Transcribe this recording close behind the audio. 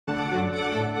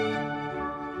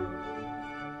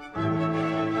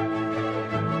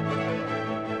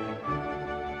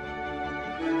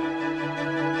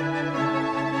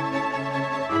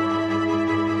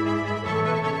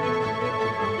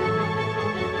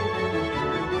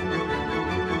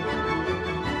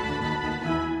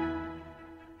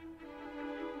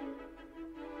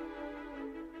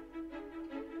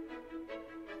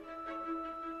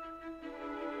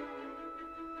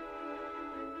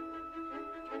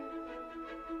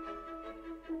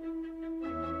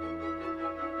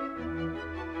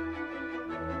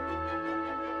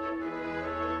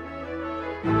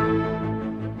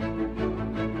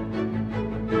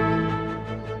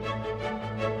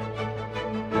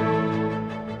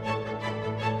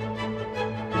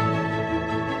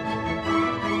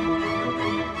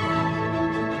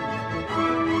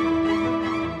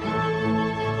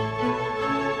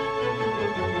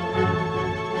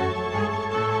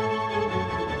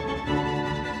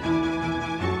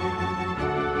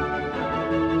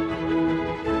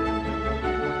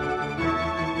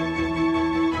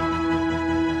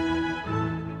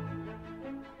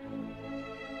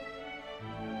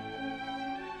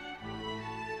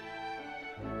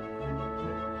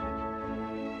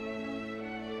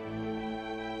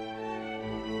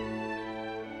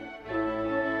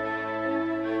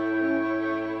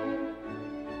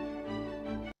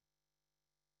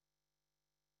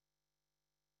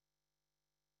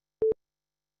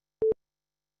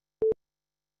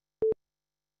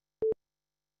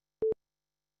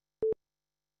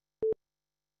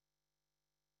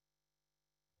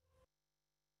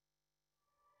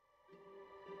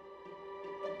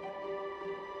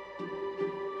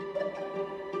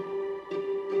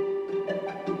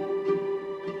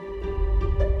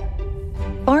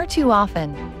Far too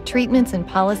often, treatments and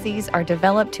policies are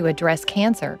developed to address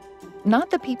cancer,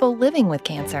 not the people living with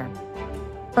cancer.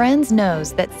 Friends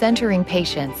knows that centering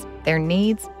patients, their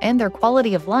needs, and their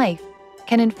quality of life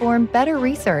can inform better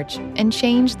research and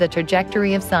change the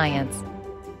trajectory of science.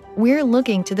 We're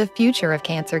looking to the future of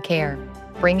cancer care,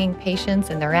 bringing patients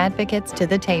and their advocates to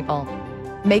the table,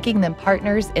 making them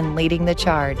partners in leading the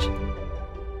charge.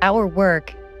 Our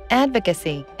work,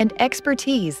 advocacy, and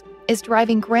expertise is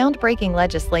driving groundbreaking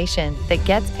legislation that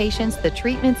gets patients the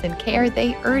treatments and care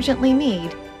they urgently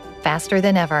need faster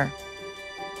than ever.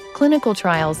 Clinical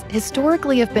trials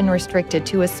historically have been restricted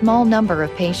to a small number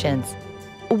of patients.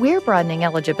 We're broadening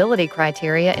eligibility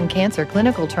criteria in cancer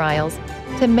clinical trials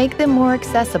to make them more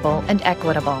accessible and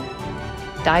equitable.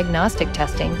 Diagnostic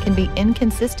testing can be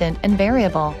inconsistent and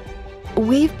variable.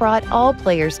 We've brought all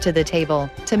players to the table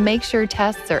to make sure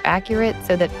tests are accurate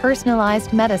so that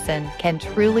personalized medicine can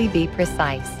truly be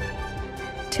precise.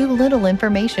 Too little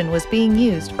information was being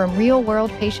used from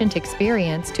real-world patient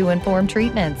experience to inform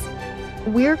treatments.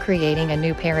 We're creating a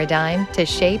new paradigm to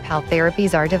shape how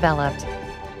therapies are developed.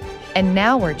 And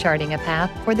now we're charting a path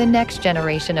for the next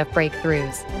generation of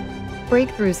breakthroughs.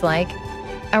 Breakthroughs like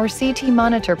our CT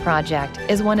Monitor project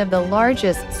is one of the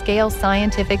largest scale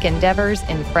scientific endeavors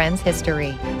in Friends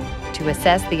history to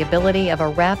assess the ability of a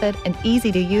rapid and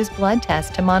easy-to-use blood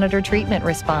test to monitor treatment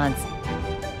response.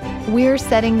 We're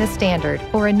setting the standard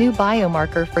for a new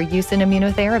biomarker for use in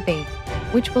immunotherapy,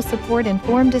 which will support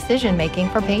informed decision-making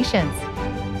for patients.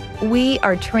 We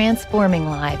are transforming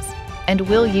lives, and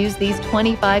we'll use these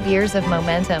 25 years of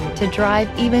momentum to drive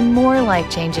even more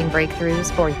life-changing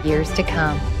breakthroughs for years to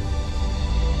come.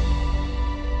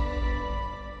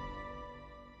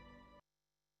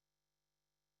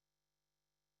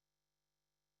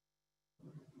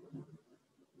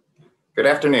 Good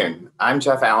afternoon. I'm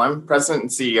Jeff Allen, President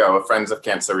and CEO of Friends of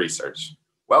Cancer Research.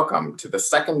 Welcome to the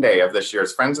second day of this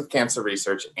year's Friends of Cancer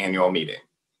Research annual meeting.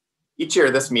 Each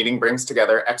year, this meeting brings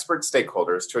together expert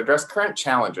stakeholders to address current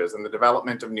challenges in the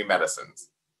development of new medicines.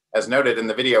 As noted in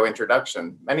the video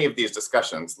introduction, many of these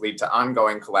discussions lead to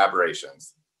ongoing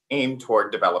collaborations aimed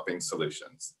toward developing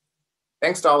solutions.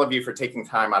 Thanks to all of you for taking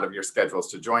time out of your schedules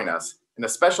to join us, and a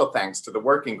special thanks to the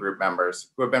working group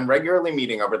members who have been regularly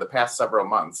meeting over the past several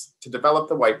months to develop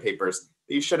the white papers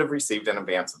that you should have received in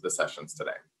advance of the sessions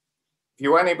today. If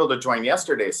you were unable to join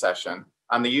yesterday's session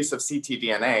on the use of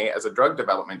ctDNA as a drug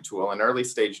development tool in early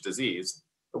stage disease,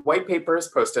 the white paper is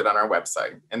posted on our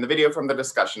website, and the video from the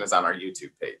discussion is on our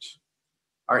YouTube page.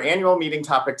 Our annual meeting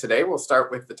topic today will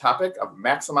start with the topic of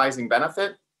maximizing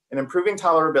benefit and improving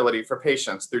tolerability for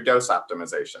patients through dose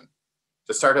optimization.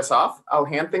 To start us off, I'll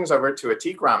hand things over to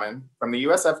Atik Rahman from the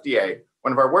US FDA,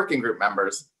 one of our working group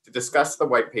members, to discuss the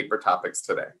white paper topics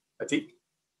today. Atik?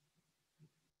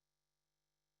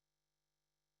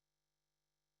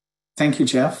 Thank you,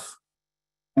 Jeff,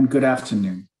 and good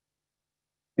afternoon.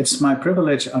 It's my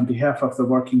privilege on behalf of the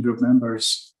working group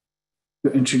members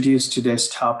to introduce today's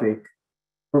topic,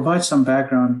 provide some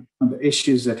background on the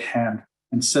issues at hand,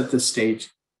 and set the stage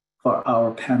for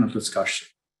our panel discussion.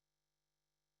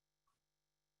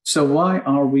 So why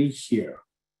are we here?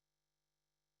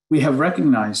 We have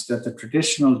recognized that the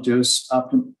traditional dose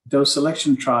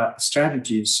selection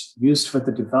strategies used for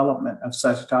the development of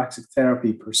cytotoxic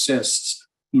therapy persists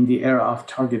in the era of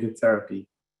targeted therapy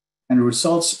and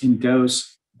results in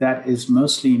dose that is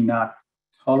mostly not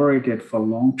tolerated for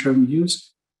long-term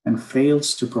use and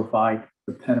fails to provide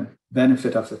the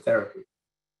benefit of the therapy.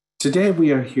 Today,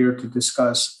 we are here to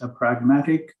discuss a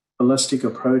pragmatic, holistic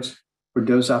approach for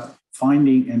dose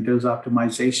finding and dose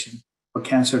optimization for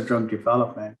cancer drug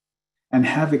development and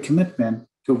have a commitment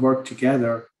to work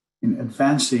together in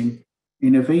advancing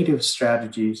innovative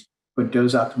strategies for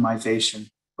dose optimization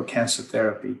for cancer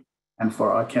therapy and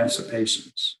for our cancer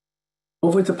patients.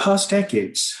 Over the past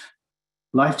decades,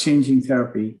 life-changing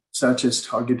therapy such as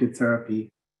targeted therapy,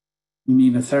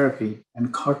 immunotherapy,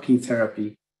 and CAR-T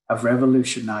therapy have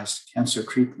revolutionized cancer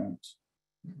treatment.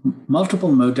 Multiple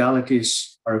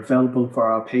modalities are available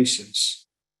for our patients.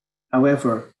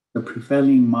 However, the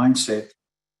prevailing mindset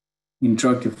in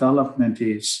drug development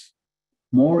is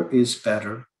more is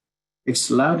better.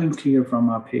 It's loud and clear from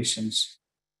our patients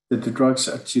that the drugs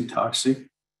are too toxic,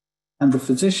 and the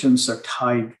physicians are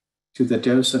tied to the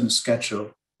dose and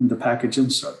schedule in the package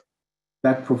insert.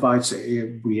 That provides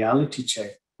a reality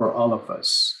check for all of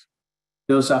us.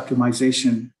 Dose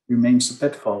optimization remains a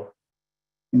pitfall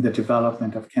in the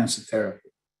development of cancer therapy.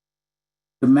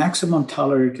 The maximum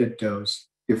tolerated dose,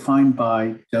 defined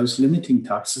by dose-limiting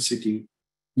toxicity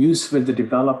used for the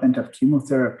development of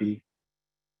chemotherapy,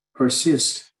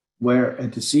 persists where a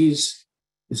disease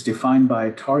is defined by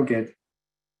a target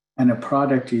and a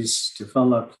product is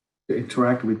developed to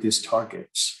interact with these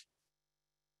targets.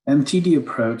 MTD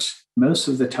approach most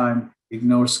of the time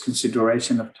ignores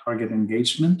consideration of target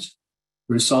engagement,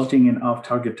 resulting in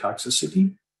off-target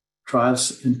toxicity.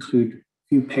 Trials include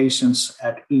few patients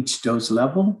at each dose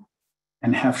level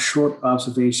and have short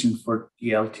observation for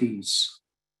DLTs,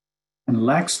 and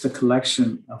lacks the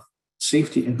collection of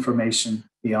safety information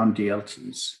beyond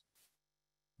DLTs.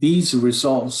 These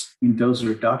results in dose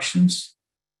reductions,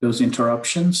 dose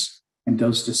interruptions, and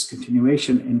dose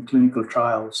discontinuation in clinical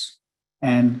trials,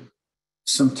 and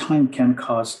sometimes can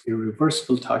cause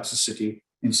irreversible toxicity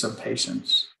in some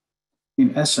patients.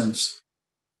 In essence,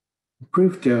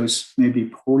 approved dose may be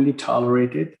poorly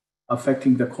tolerated,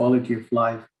 affecting the quality of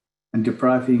life and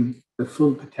depriving the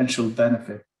full potential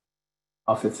benefit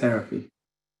of a therapy.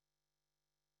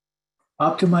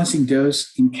 Optimizing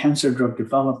dose in cancer drug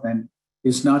development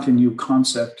is not a new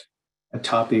concept, a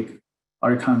topic,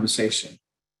 or a conversation.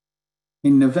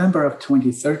 In November of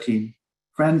 2013,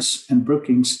 Friends and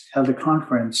Brookings held a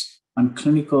conference on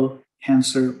clinical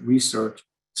cancer research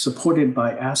supported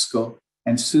by ASCO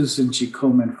and Susan G.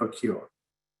 Komen for Cure.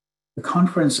 The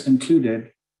conference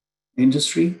included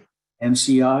industry,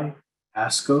 NCI,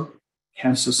 ASCO,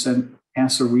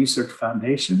 Cancer Research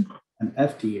Foundation, and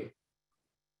FDA.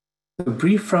 The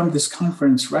brief from this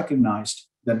conference recognized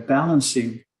that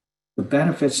balancing the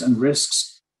benefits and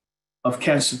risks of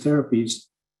cancer therapies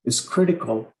is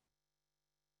critical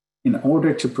in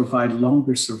order to provide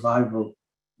longer survival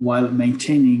while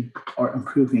maintaining or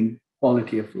improving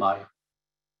quality of life.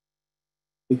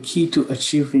 The key to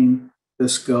achieving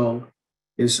this goal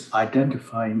is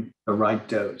identifying the right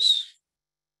dose.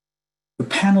 The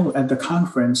panel at the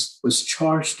conference was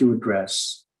charged to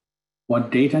address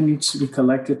what data needs to be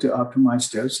collected to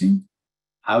optimize dosing,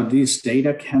 how these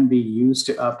data can be used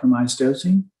to optimize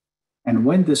dosing, and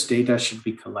when this data should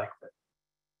be collected.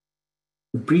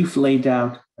 The brief laid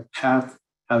out a path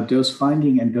how dose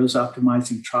finding and dose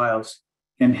optimizing trials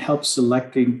can help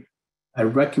selecting a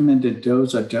recommended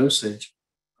dose or dosage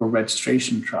for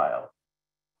registration trial.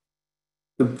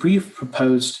 The brief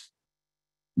proposed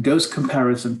dose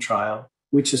comparison trial,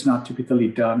 which is not typically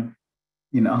done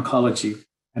in oncology,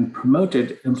 and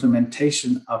promoted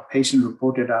implementation of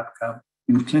patient-reported outcome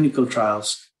in clinical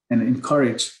trials and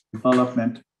encouraged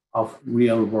development of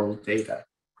real-world data.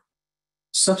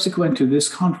 Subsequent to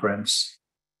this conference,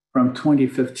 from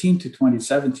 2015 to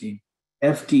 2017,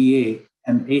 FDA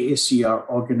and AACR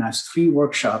organized 3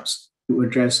 workshops to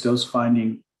address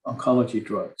dose-finding oncology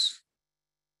drugs.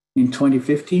 In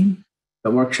 2015,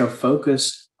 the workshop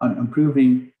focused on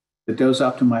improving the dose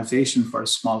optimization for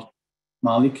small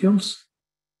molecules.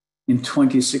 In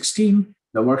 2016,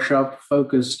 the workshop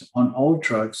focused on all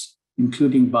drugs,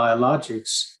 including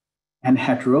biologics, and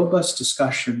had robust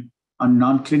discussion on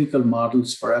non-clinical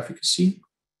models for efficacy,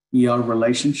 ER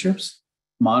relationships,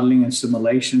 modeling and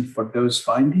simulation for dose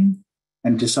finding,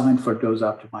 and design for dose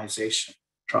optimization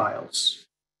trials.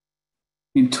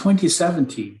 In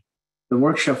 2017, the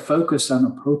workshop focused on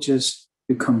approaches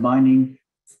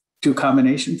to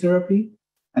combination therapy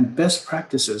and best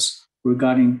practices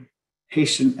regarding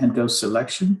patient and dose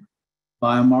selection,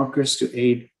 biomarkers to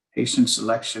aid patient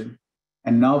selection,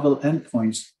 and novel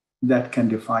endpoints that can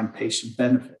define patient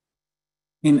benefit.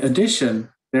 In addition,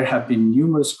 there have been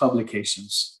numerous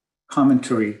publications,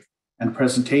 commentary, and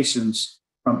presentations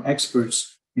from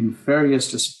experts in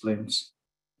various disciplines,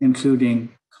 including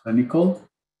clinical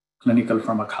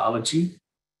pharmacology,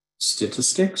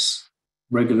 statistics,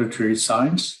 regulatory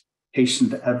science,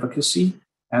 patient advocacy,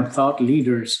 and thought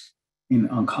leaders in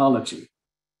oncology.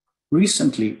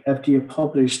 Recently, FDA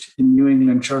published in New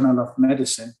England Journal of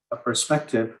Medicine a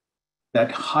perspective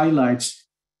that highlights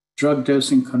drug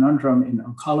dosing conundrum in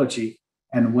oncology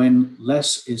and when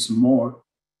less is more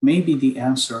may be the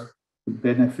answer to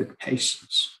benefit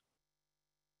patients.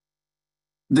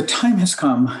 The time has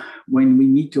come when we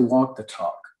need to walk the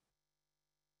talk.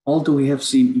 Although we have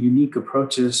seen unique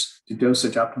approaches to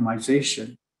dosage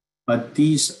optimization, but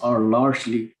these are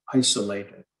largely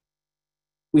isolated.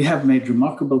 We have made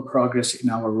remarkable progress in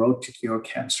our road to cure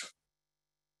cancer.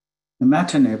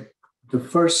 Imatinib, the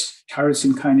first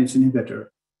tyrosine kinase inhibitor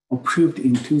approved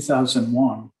in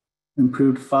 2001,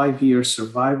 improved 5-year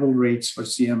survival rates for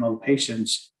CML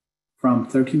patients from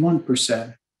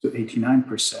 31% to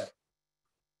 89%.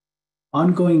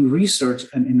 Ongoing research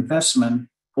and investment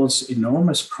holds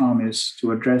enormous promise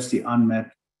to address the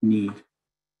unmet need.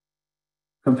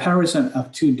 Comparison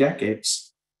of 2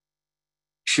 decades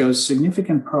shows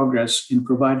significant progress in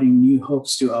providing new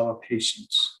hopes to our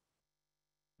patients.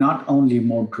 Not only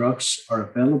more drugs are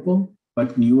available,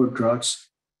 but newer drugs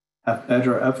have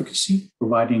better efficacy,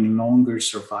 providing longer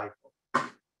survival.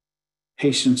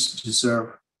 Patients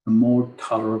deserve a more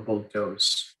tolerable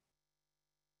dose.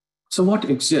 So what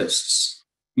exists?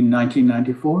 In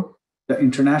 1994, the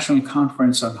International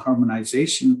Conference on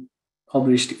Harmonization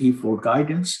published E4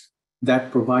 guidance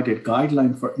that provided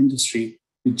guidelines for industry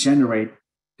to generate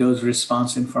dose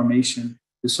response information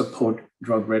to support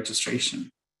drug registration.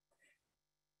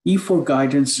 E4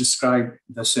 guidance described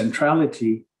the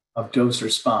centrality of dose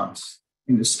response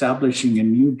in establishing a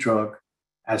new drug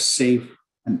as safe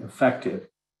and effective.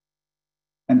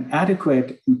 An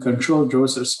adequate and controlled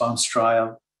dose response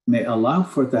trial may allow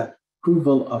for the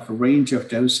approval of a range of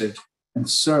dosage and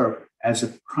serve as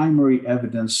a primary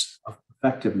evidence of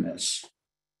effectiveness.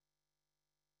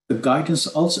 The guidance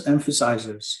also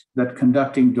emphasizes that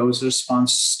conducting dose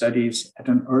response studies at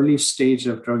an early stage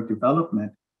of drug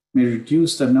development may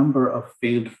reduce the number of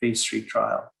failed phase 3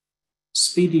 trials,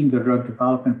 speeding the drug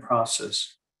development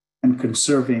process and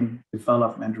conserving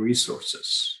development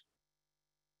resources.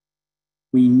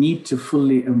 We need to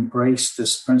fully embrace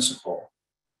this principle.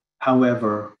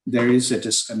 However, there is a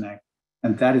disconnect,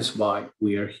 and that is why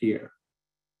we are here.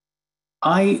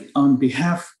 I, on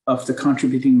behalf of the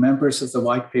contributing members of the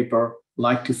white paper,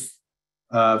 like to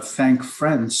thank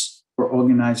Friends for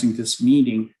organizing this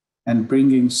meeting and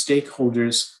bringing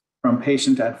stakeholders from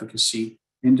patient advocacy,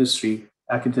 industry,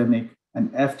 academic,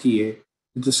 and FDA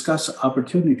to discuss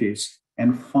opportunities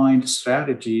and find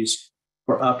strategies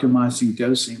for optimizing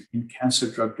dosing in cancer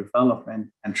drug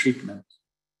development and treatment.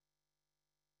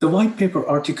 The white paper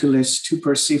articulates two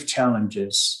perceived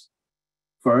challenges.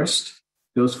 First,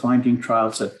 dose finding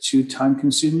trials are too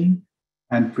time-consuming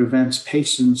and prevents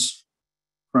patients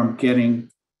from getting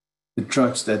the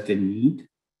drugs that they need.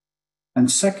 And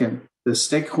second, the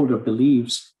stakeholder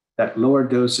believes that lower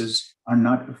doses are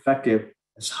not effective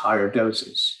as higher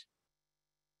doses.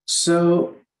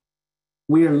 So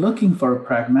we are looking for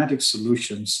pragmatic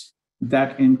solutions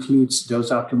that includes dose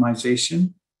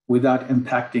optimization without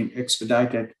impacting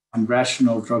expedited and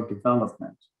rational drug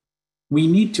development. We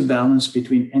need to balance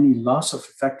between any loss of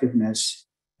effectiveness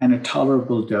and a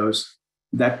tolerable dose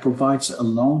that provides a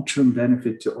long-term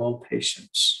benefit to all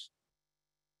patients.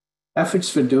 Efforts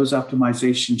for dose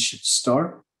optimization should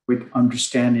start with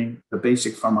understanding the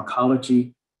basic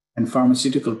pharmacology and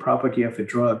pharmaceutical property of a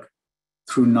drug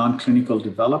through non-clinical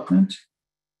development,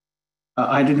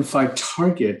 identify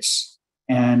targets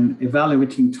and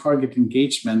evaluating target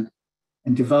engagement,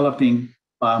 and developing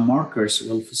biomarkers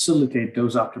will facilitate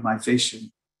dose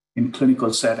optimization in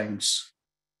clinical settings.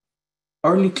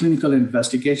 Early clinical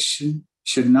investigation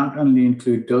should not only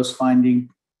include dose finding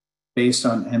based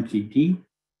on MTD,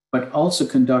 but also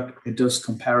conduct a dose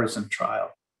comparison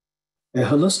trial. A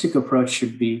holistic approach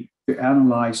should be to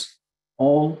analyze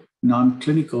all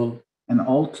non-clinical and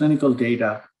all clinical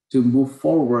data to move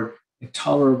forward a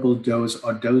tolerable dose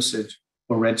or dosage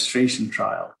for registration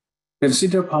trial.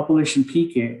 Consider population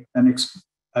PK and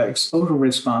exposure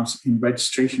response in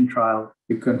registration trial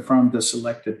to confirm the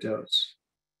selected dose.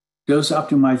 Dose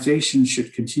optimization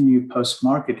should continue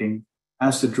post-marketing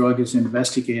as the drug is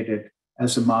investigated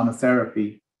as a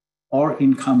monotherapy or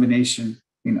in combination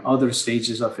in other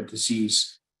stages of a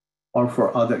disease or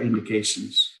for other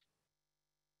indications.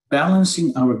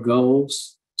 Balancing our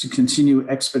goals to continue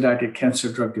expedited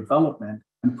cancer drug development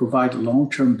and provide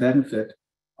long-term benefit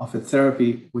of a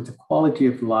therapy with the quality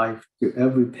of life to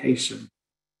every patient,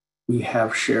 we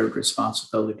have shared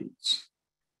responsibilities.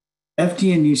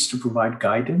 FDA needs to provide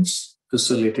guidance,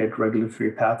 facilitate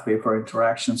regulatory pathway for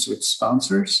interactions with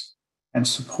sponsors, and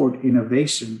support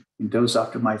innovation in dose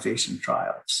optimization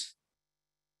trials.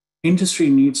 Industry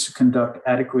needs to conduct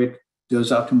adequate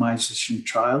dose optimization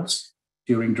trials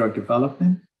during drug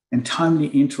development and timely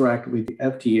interact with the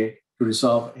FDA to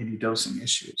resolve any dosing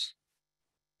issues.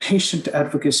 Patient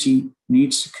advocacy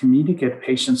needs to communicate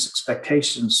patients'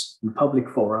 expectations in public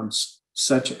forums,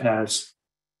 such as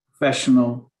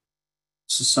professional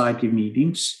society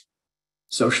meetings,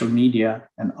 social media,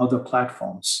 and other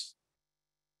platforms,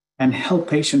 and help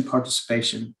patient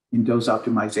participation in dose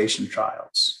optimization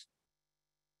trials.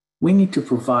 We need to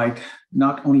provide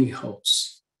not only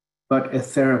hopes, but a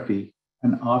therapy,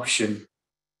 an option,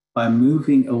 by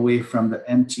moving away from the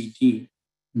MTD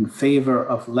in favor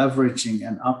of leveraging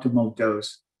an optimal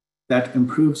dose that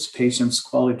improves patients'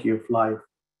 quality of life,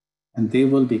 and they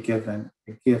will be given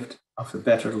a gift of a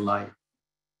better life.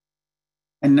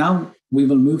 And now we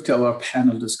will move to our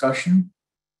panel discussion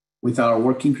with our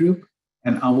working group,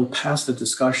 and I will pass the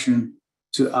discussion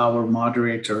to our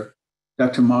moderator,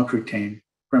 Dr. Mark Ratain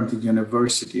from the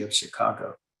University of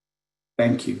Chicago.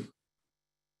 Thank you.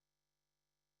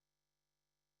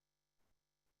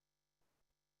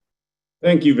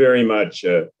 Thank you very much,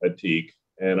 Atik.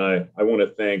 And I want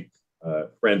to thank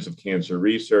Friends of Cancer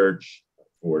Research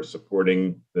for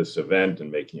supporting this event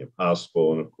and making it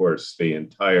possible. And of course, the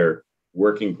entire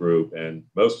working group, and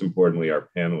most importantly, our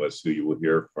panelists who you will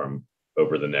hear from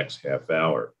over the next half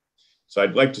hour. So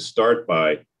I'd like to start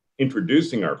by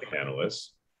introducing our panelists.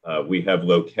 We have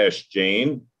Lokesh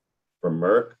Jain from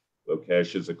Merck.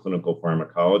 Lokesh is a clinical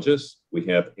pharmacologist. We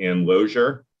have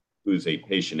Loeser, who's a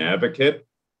patient advocate.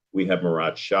 We have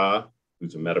Mirat Shah,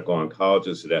 who's a medical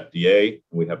oncologist at FDA.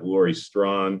 And we have Laurie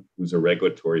Strawn, who's a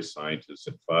regulatory scientist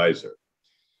at Pfizer.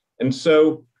 And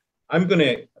so I'm going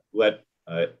to let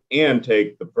Anne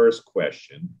take the first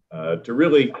question to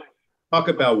really talk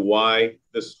about why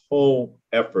this whole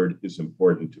effort is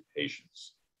important to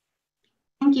patients.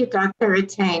 Thank you, Dr.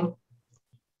 Ratain.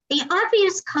 The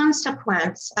obvious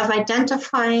consequence of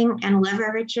identifying and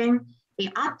leveraging the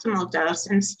optimal dose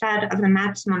instead of the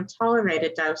maximum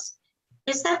tolerated dose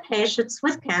is that patients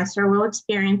with cancer will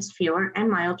experience fewer and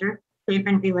milder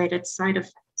treatment-related side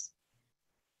effects.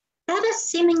 That is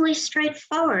seemingly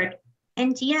straightforward,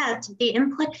 and yet the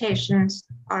implications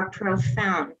are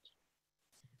profound.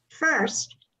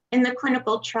 First, in the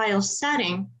clinical trial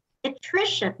setting,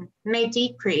 attrition may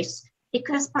decrease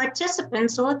because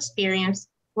participants will experience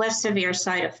less severe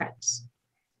side effects.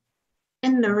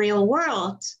 In the real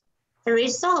world, the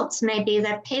results may be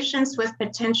that patients with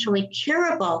potentially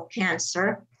curable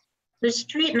cancer, whose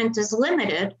treatment is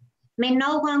limited, may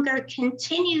no longer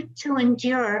continue to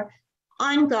endure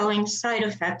ongoing side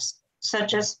effects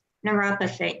such as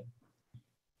neuropathy.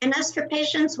 And as for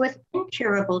patients with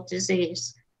incurable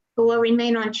disease, who will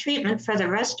remain on treatment for the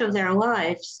rest of their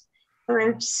lives, there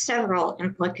are several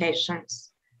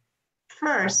implications.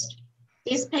 First,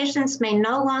 these patients may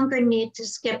no longer need to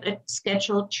skip a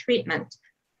scheduled treatment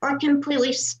or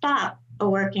completely stop a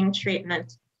working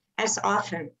treatment as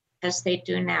often as they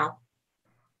do now.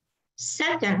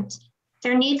 Second,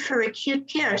 their need for acute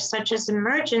care, such as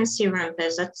emergency room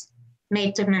visits,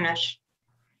 may diminish.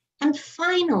 And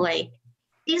finally,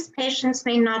 these patients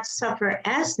may not suffer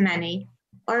as many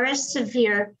or as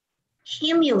severe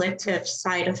cumulative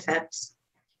side effects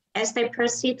as they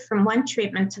proceed from one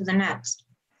treatment to the next.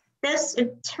 This,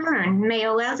 in turn, may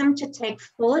allow them to take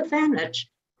full advantage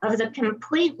of the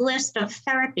complete list of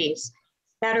therapies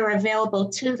that are available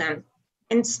to them,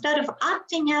 instead of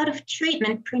opting out of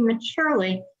treatment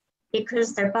prematurely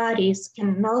because their bodies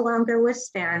can no longer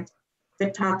withstand the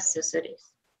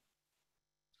toxicities.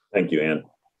 Thank you, Anne.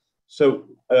 So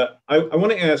I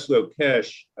want to ask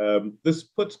Lokesh, this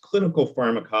puts clinical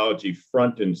pharmacology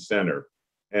front and center.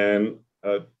 And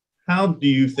how do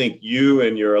you think you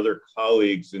and your other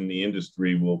colleagues in the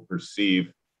industry will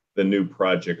perceive the new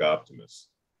Project Optimus?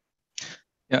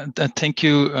 Yeah, thank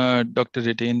you, Dr.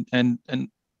 Ratain. And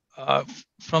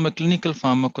from a clinical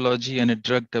pharmacology and a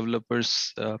drug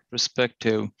developer's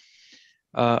perspective,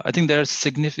 I think there are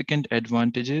significant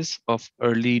advantages of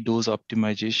early dose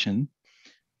optimization,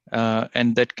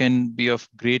 and that can be of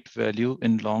great value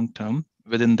in long term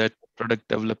within that product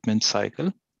development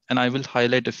cycle. And I will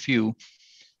highlight a few.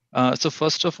 So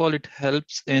first of all, it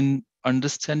helps in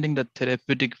understanding the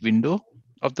therapeutic window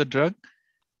of the drug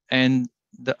and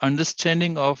the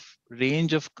understanding of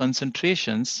range of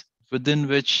concentrations within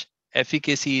which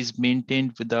efficacy is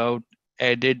maintained without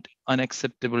added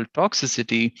unacceptable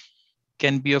toxicity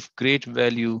can be of great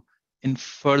value in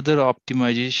further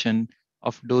optimization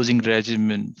of dosing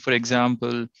regimen. For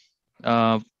example,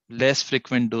 less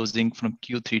frequent dosing from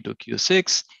Q3 to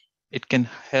Q6. It can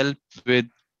help with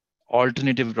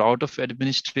alternative route of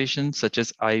administration, such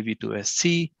as IV to SC.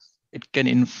 It can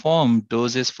inform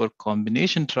doses for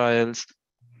combination trials,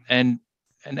 and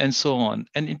so on.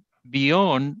 And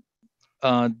beyond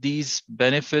these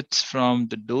benefits from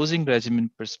the dosing regimen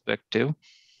perspective,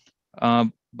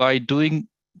 by doing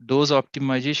dose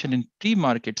optimization in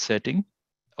pre-market setting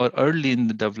or early in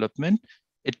the development,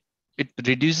 it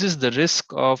reduces the risk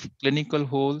of clinical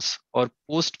holds or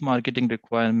post-marketing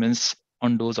requirements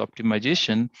on dose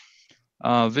optimization,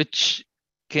 which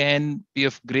can be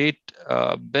of great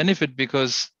benefit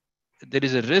because there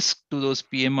is a risk to those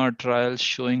PMR trials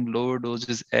showing lower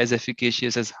doses as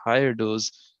efficacious as higher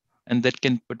dose, and that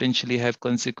can potentially have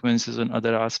consequences on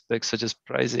other aspects such as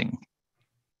pricing.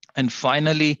 And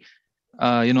finally,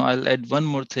 I'll add one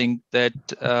more thing that,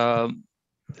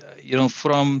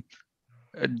 from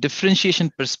a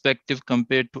differentiation perspective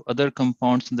compared to other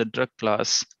compounds in the drug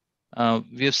class,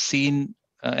 we have seen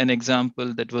an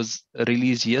example that was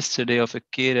released yesterday of a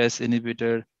KRAS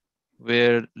inhibitor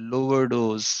where lower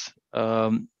dose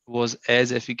was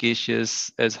as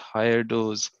efficacious as higher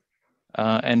dose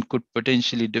and could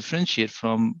potentially differentiate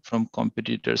from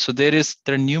competitors. So there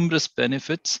are numerous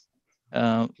benefits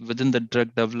within the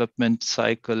drug development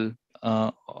cycle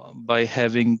by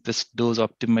having this dose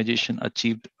optimization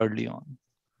achieved early on.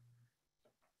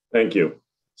 Thank you.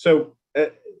 So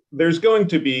there's going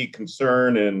to be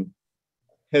concern and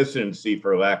hesitancy,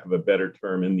 for lack of a better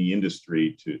term, in the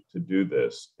industry to do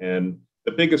this. And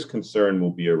the biggest concern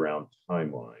will be around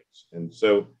timelines. And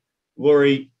so,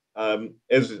 Laurie,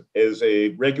 as a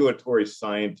regulatory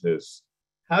scientist,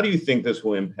 how do you think this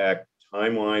will impact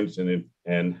timelines,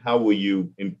 and how will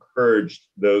you encourage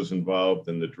those involved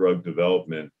in the drug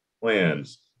development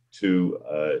plans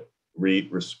to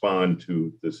respond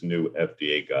to this new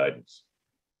FDA guidance?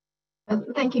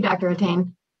 Thank you, Dr.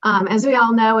 Ratain. As we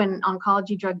all know, in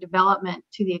oncology drug development,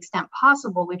 to the extent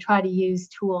possible, we try to use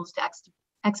tools to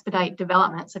expedite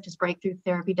development, such as breakthrough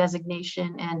therapy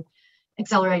designation and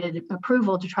accelerated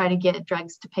approval, to try to get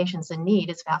drugs to patients in need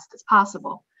as fast as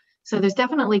possible. So there's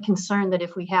definitely concern that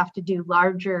if we have to do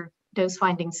larger dose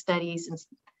finding studies,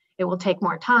 it will take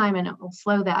more time and it will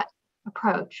slow that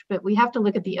approach. But we have to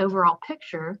look at the overall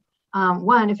picture.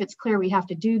 One, if it's clear we have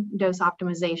to do dose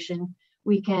optimization,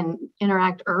 we can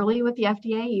interact early with the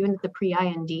FDA, even at the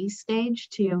pre-IND stage,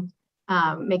 to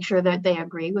make sure that they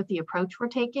agree with the approach we're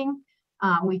taking.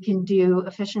 We can do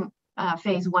efficient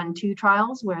phase 1-2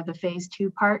 trials where the phase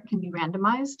 2 part can be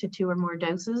randomized to 2 or more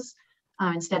doses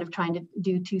instead of trying to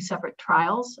do 2 separate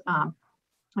trials.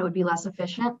 It would be less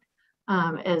efficient.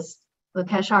 As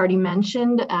Lokesh already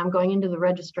mentioned, going into the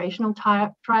registrational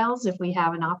trials, if we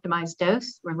have an optimized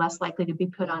dose, we're less likely to be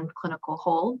put on clinical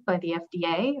hold by the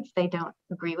FDA if they don't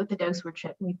agree with the dose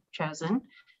we've chosen.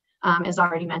 As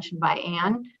already mentioned by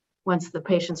Anne, once the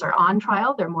patients are on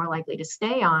trial, they're more likely to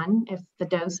stay on if the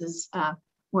dose is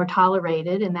more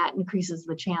tolerated, and that increases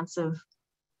the chance of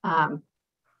a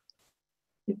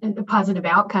positive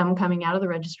outcome coming out of the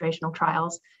registrational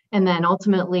trials. And then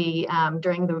ultimately,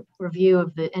 during the review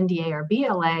of the NDA or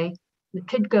BLA, it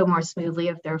could go more smoothly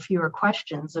if there are fewer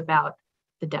questions about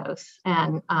the dose.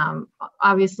 And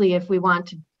obviously, if we want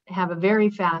to have a very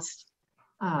fast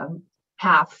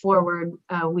path forward,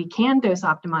 we can dose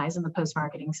optimize in the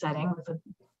post-marketing setting with a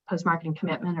post-marketing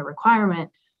commitment or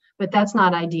requirement, but that's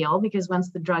not ideal because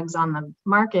once the drug's on the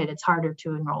market, it's harder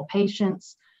to enroll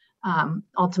patients.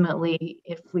 Ultimately,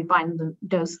 if we find the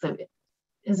dose that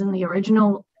is in the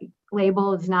original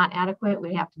label is not adequate,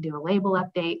 we have to do a label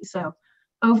update. So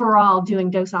overall,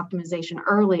 doing dose optimization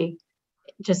early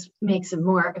just makes a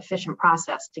more efficient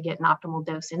process to get an optimal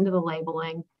dose into the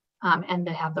labeling and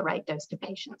to have the right dose to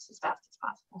patients as fast as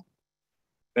possible.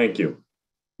 Thank you.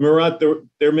 Mirat,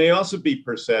 there may also be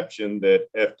perception that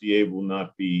FDA will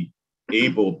not be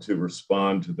able to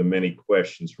respond to the many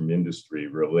questions from industry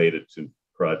related to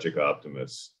Project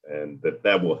Optimus, and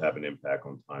that will have an impact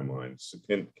on timelines. So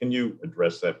can you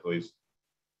address that, please?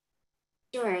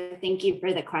 Sure, thank you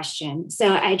for the question.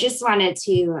 So I just wanted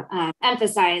to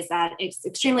emphasize that it's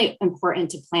extremely important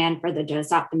to plan for the dose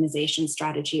optimization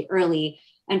strategy early,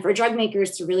 and for drug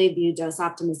makers to really view dose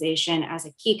optimization as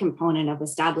a key component of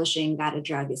establishing that a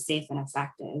drug is safe and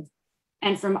effective.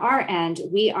 And from our end,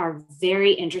 we are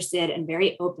very interested and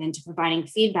very open to providing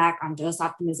feedback on dose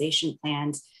optimization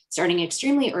plans, starting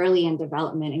extremely early in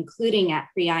development, including at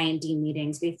pre-IND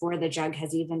meetings before the drug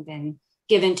has even been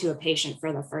given to a patient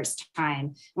for the first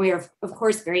time. We are, of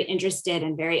course, very interested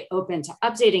and very open to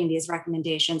updating these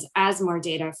recommendations as more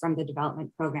data from the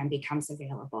development program becomes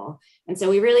available. And so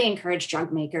we really encourage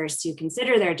drug makers to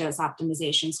consider their dose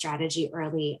optimization strategy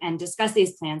early and discuss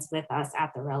these plans with us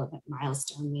at the relevant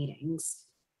milestone meetings.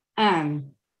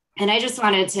 And I just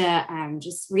wanted to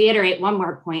just reiterate one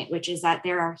more point, which is that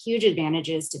there are huge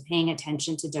advantages to paying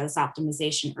attention to dose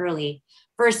optimization early.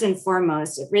 First and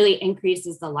foremost, it really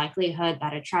increases the likelihood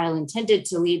that a trial intended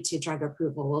to lead to drug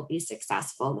approval will be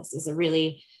successful. This is a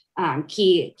really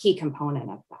key component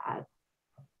of that.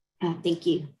 Thank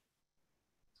you.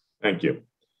 Thank you.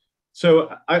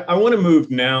 So I want to move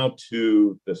now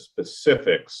to the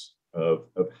specifics of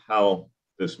how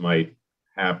this might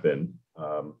happen.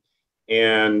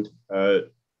 And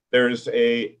there's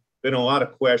been a lot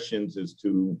of questions as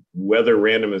to whether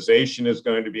randomization is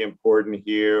going to be important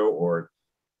here, or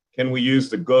can we use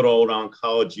the good old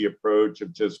oncology approach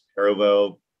of just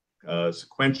parallel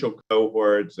sequential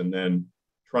cohorts and then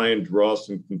try and draw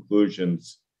some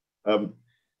conclusions.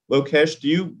 Lokesh, do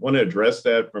you want to address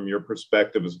that from your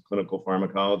perspective as a clinical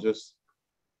pharmacologist?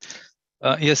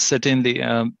 Yes, certainly.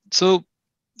 So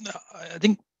I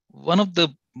think one of the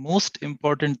most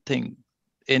important thing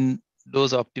in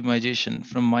dose optimization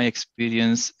from my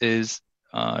experience is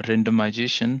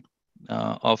randomization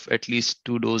of at least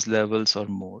 2 dose levels or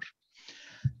more.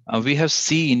 We have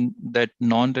seen that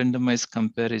non-randomized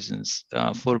comparisons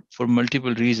for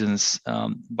multiple reasons,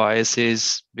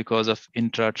 biases because of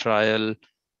intra-trial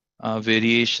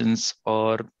variations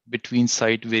or between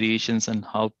site variations and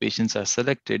how patients are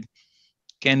selected,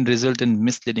 can result in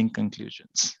misleading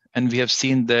conclusions. And we have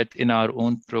seen that in our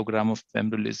own program of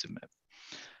pembrolizumab.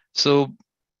 So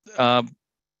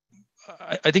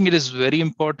I think it is very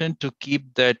important to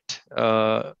keep that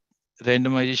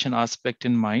randomization aspect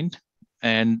in mind.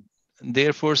 And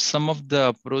therefore, some of the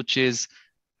approaches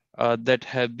that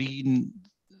have been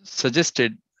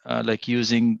suggested, like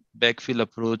using backfill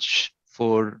approach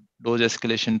for dose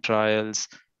escalation trials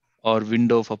or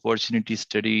window of opportunity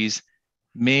studies,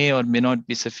 may or may not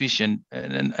be sufficient,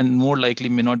 and more likely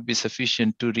may not be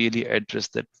sufficient to really address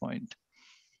that point.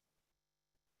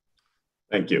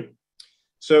 Thank you.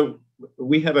 So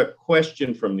we have a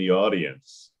question from the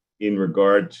audience in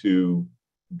regard to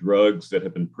drugs that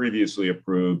have been previously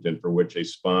approved and for which a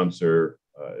sponsor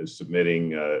is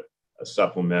submitting a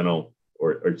supplemental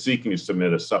or seeking to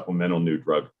submit a supplemental new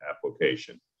drug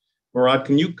application. Mirat,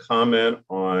 can you comment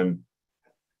on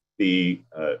the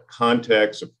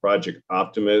context of Project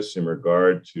Optimus in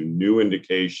regard to new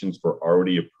indications for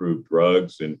already approved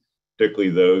drugs, and particularly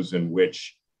those in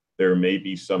which there may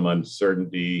be some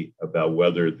uncertainty about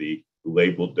whether the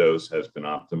labeled dose has been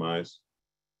optimized?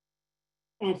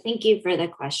 Thank you for the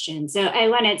question. So I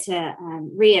wanted to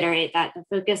reiterate that the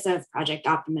focus of Project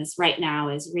Optimus right now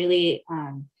is really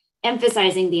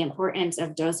emphasizing the importance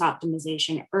of dose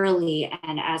optimization early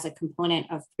and as a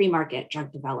component of pre-market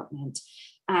drug development.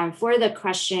 For the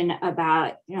question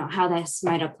about how this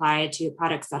might apply to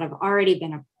products that have already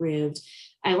been approved,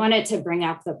 I wanted to bring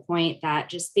up the point that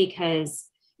just because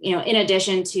in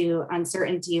addition to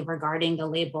uncertainty regarding the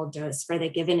labeled dose for the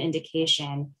given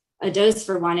indication, a dose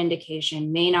for one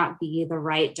indication may not be the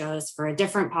right dose for a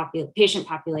different patient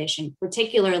population,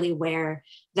 particularly where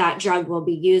that drug will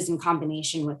be used in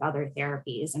combination with other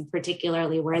therapies, and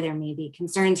particularly where there may be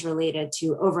concerns related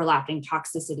to overlapping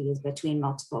toxicities between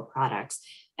multiple products.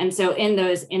 And so in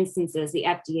those instances, the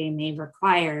FDA may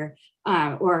require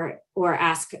or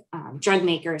ask drug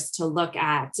makers to look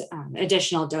at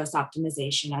additional dose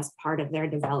optimization as part of their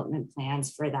development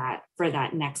plans for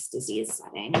that next disease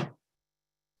setting.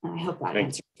 I hope that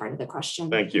answers part of the question.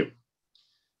 Thank you.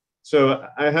 So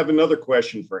I have another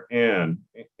question for Anne.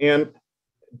 Anne,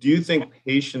 do you think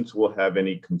patients will have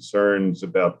any concerns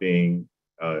about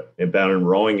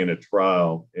enrolling in a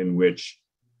trial in which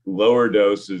lower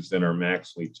doses than are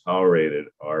maximally tolerated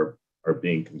are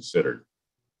being considered?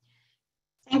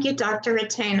 Thank you, Dr.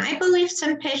 Ratain. I believe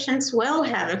some patients will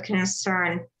have a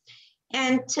concern.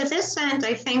 And to this end,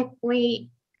 I think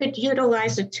we could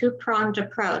utilize a two-pronged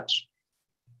approach.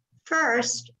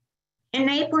 First,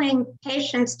 enabling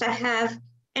patients to have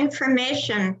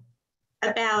information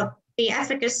about the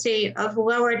efficacy of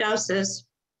lower doses,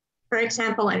 for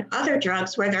example, in other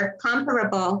drugs where they're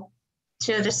comparable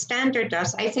to the standard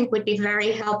dose, I think would be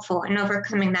very helpful in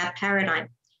overcoming that paradigm.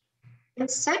 And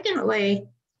secondly,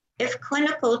 if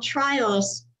clinical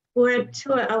trials were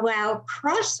to allow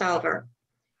crossover,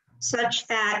 such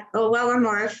that a lower,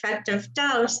 more effective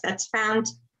dose that's found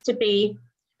to be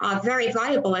very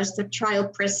viable as the trial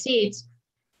proceeds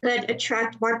could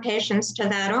attract more patients to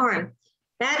that arm,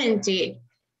 that indeed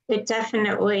could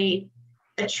definitely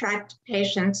attract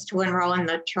patients to enroll in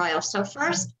the trial. So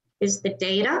first is the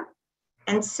data,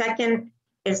 and second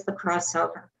is the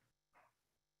crossover.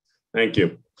 Thank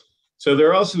you. So there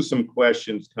are also some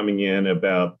questions coming in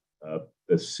about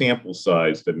the sample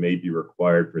size that may be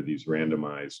required for these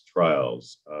randomized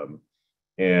trials.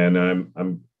 And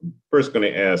I'm first going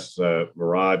to ask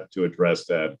Mirat to address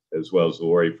that, as well as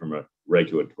Laurie from a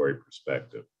regulatory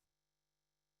perspective.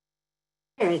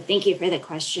 Sure, thank you for the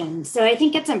question. So I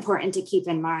think it's important to keep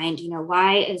in mind,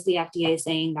 why is the FDA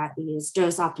saying that these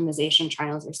dose optimization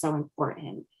trials are so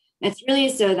important? And it's really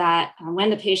so that when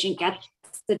the patient gets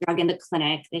the drug in the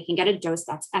clinic, they can get a dose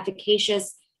that's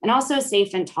efficacious and also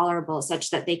safe and tolerable, such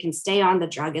that they can stay on the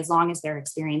drug as long as they're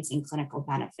experiencing clinical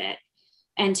benefit.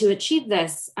 And to achieve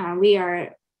this, we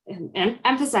are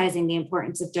emphasizing the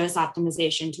importance of dose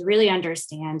optimization to really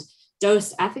understand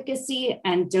dose efficacy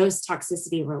and dose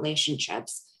toxicity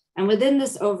relationships. And within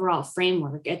this overall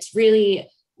framework, it's really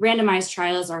randomized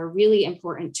trials are a really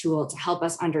important tool to help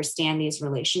us understand these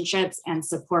relationships and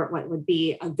support what would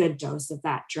be a good dose of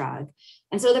that drug.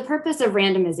 And so the purpose of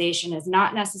randomization is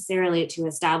not necessarily to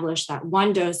establish that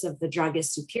one dose of the drug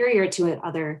is superior to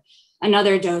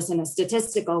another dose in a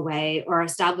statistical way or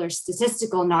establish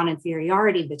statistical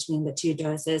non-inferiority between the two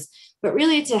doses, but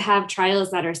really to have trials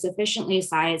that are sufficiently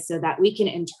sized so that we can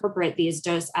interpret these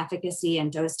dose efficacy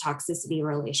and dose toxicity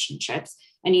relationships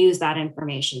and use that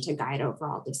information to guide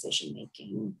overall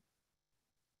decision-making.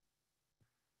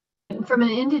 From an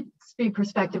industry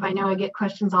perspective, I know I get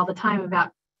questions all the time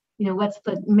about, what's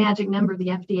the magic number the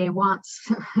FDA wants,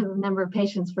 the number of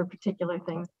patients for particular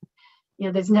things.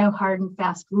 There's no hard and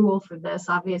fast rule for this.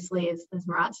 Obviously, as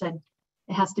Mirat said,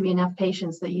 it has to be enough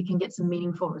patients that you can get some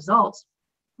meaningful results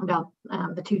about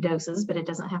the two doses, but it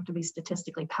doesn't have to be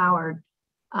statistically powered.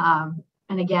 And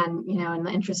again, in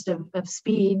the interest of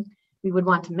speed, we would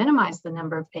want to minimize the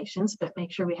number of patients, but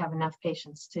make sure we have enough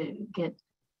patients to get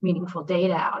meaningful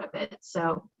data out of it.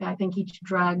 So I think each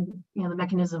drug, the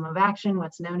mechanism of action,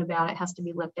 what's known about it, has to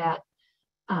be looked at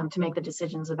to make the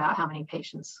decisions about how many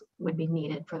patients would be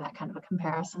needed for that kind of a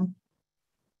comparison.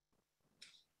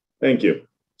 Thank you.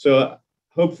 So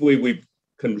hopefully we've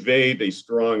conveyed a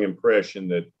strong impression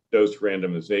that dose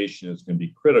randomization is going to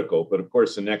be critical. But of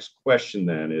course, the next question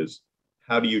then is,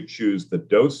 how do you choose the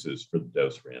doses for the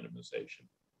dose randomization?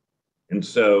 And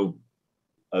so,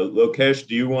 Lokesh,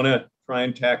 do you want to try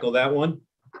and tackle that one?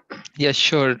 Yeah,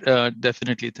 sure,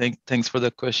 definitely. Thanks for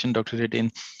the question, Dr.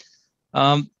 Ratain.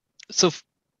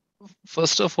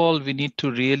 First of all, we need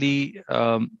to really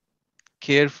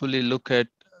carefully look at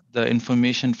the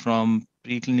information from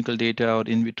preclinical data or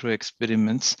in vitro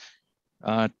experiments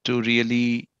to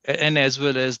really, and as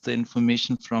well as the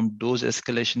information from dose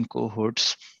escalation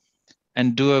cohorts,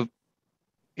 and do a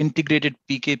integrated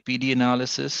PK/PD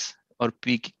analysis or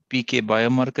PK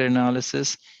biomarker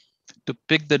analysis to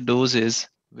pick the doses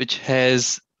which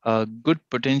has a good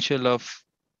potential of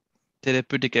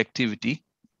therapeutic activity,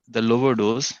 the lower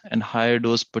dose, and higher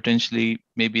dose potentially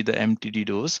maybe the MTD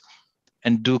dose,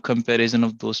 and do comparison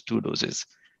of those two doses.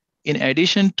 In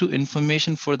addition to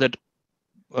information for that,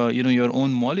 your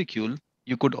own molecule,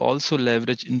 you could also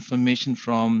leverage information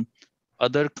from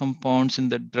other compounds in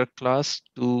the drug class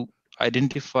to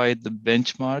identify the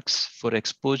benchmarks for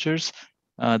exposures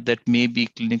that may be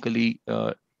clinically,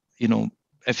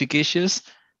 efficacious,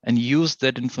 and use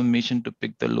that information to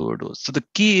pick the lower dose. So the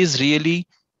key is really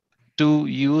to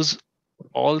use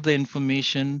all the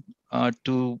information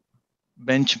to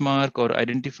benchmark or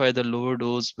identify the lower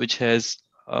dose which has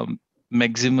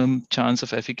maximum chance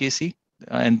of efficacy,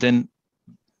 and then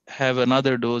have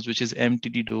another dose which is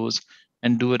MTD dose,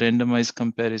 and do a randomized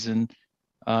comparison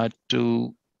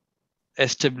to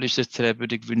establish the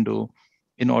therapeutic window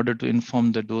in order to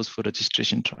inform the dose for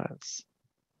registration trials.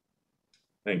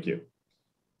 Thank you.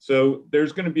 So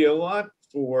there's going to be a lot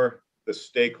for the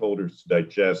stakeholders to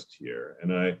digest here.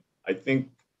 And I think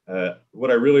what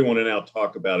I really want to now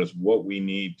talk about is what we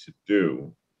need to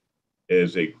do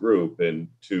as a group and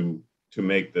to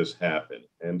make this happen.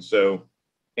 And so,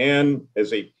 Anne,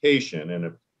 as a patient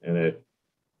and an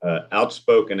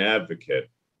outspoken advocate,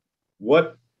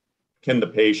 what can the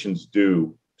patients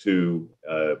do to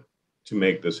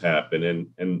make this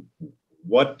happen? And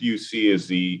what do you see as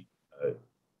the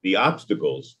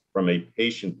obstacles from a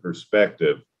patient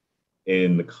perspective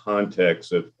in the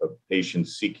context of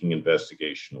patients seeking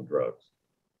investigational drugs?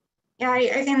 Yeah,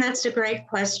 I think that's a great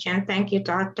question. Thank you,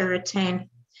 Dr. Ratain.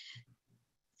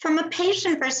 From a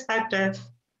patient perspective,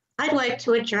 I'd like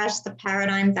to address the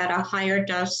paradigm that a higher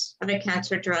dose of a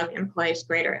cancer drug implies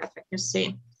greater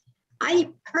efficacy. I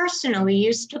personally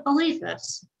used to believe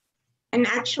this. And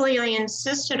actually, I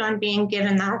insisted on being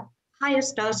given the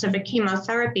highest dose of a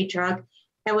chemotherapy drug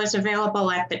that was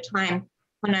available at the time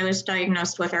when I was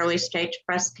diagnosed with early stage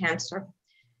breast cancer.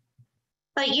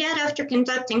 But yet, after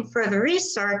conducting further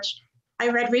research, I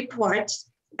read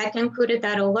reports that concluded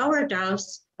that a lower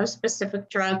dose of specific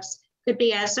drugs could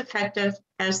be as effective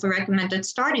as the recommended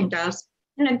starting dose.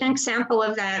 And an example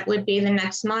of that would be the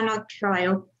next Monarch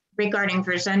trial regarding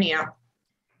Verzenio.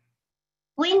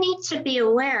 We need to be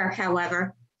aware,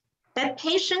 however, that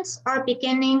patients are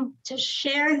beginning to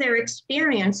share their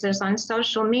experiences on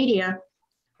social media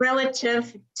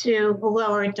relative to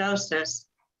lower doses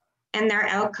and their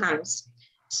outcomes.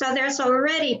 So there's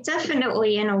already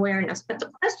definitely an awareness, but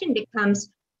the question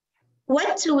becomes,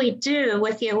 what do we do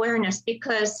with the awareness?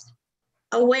 Because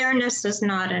awareness is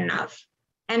not enough,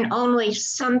 and only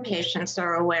some patients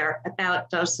are aware about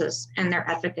doses and their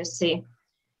efficacy.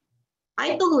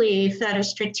 I believe that a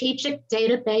strategic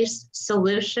database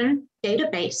solution,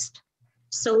 data-based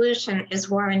solution is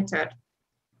warranted.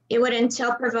 It would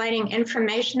entail providing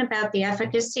information about the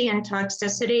efficacy and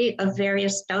toxicity of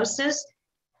various doses,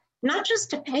 not just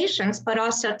to patients, but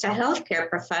also to healthcare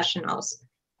professionals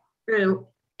through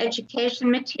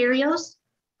education materials,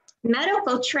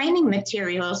 medical training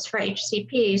materials for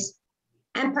HCPs,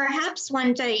 and perhaps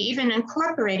one day even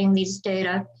incorporating these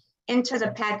data into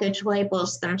the package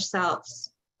labels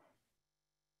themselves.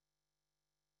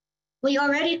 We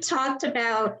already talked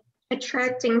about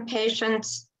attracting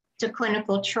patients to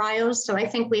clinical trials, so I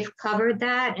think we've covered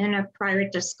that in a prior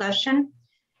discussion.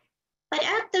 But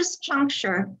at this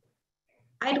juncture,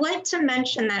 I'd like to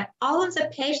mention that all of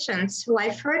the patients who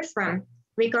I've heard from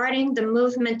regarding the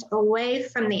movement away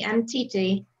from the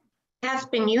MTD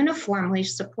have been uniformly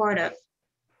supportive.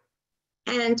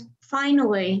 And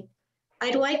finally,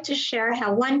 I'd like to share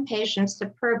how one patient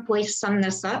superbly summed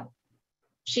this up.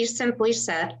 She simply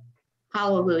said,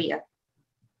 "Hallelujah."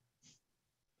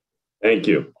 Thank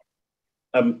you.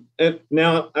 And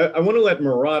now I want to let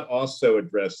Mirat also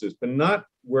address this, but not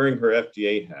wearing her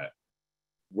FDA hat,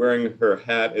 wearing her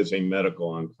hat as a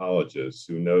medical oncologist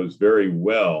who knows very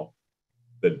well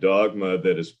the dogma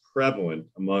that is prevalent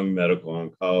among medical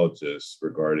oncologists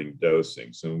regarding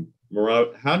dosing. So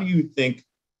Mirat, how do you think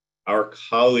our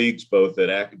colleagues, both at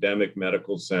academic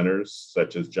medical centers,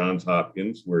 such as Johns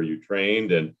Hopkins, where you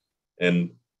trained,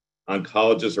 and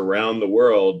oncologists around the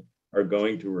world are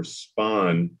going to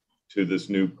respond to this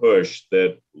new push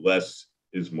that less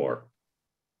is more?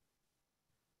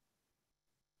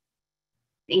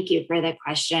 Thank you for the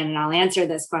question. And I'll answer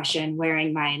this question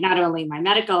wearing not only my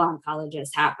medical oncologist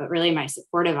hat, but really my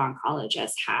supportive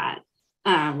oncologist hat,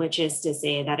 which is to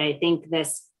say that I think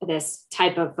this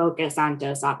type of focus on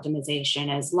dose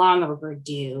optimization is long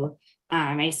overdue.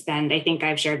 I think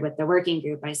I've shared with the working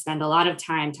group, I spend a lot of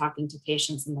time talking to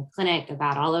patients in the clinic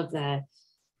about all of the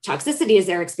toxicities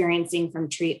they're experiencing from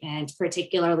treatment,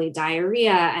 particularly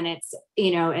diarrhea. And it's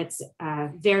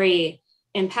very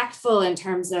impactful in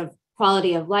terms of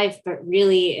quality of life, but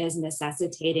really is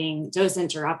necessitating dose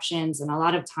interruptions and a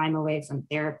lot of time away from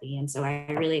therapy. And so I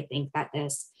really think that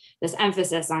this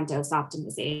emphasis on dose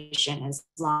optimization is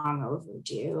long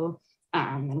overdue,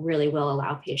 and really will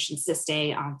allow patients to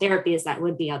stay on therapies that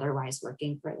would be otherwise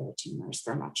working for their tumors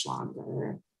for much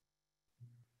longer.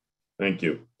 Thank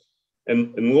you.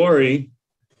 And Laurie,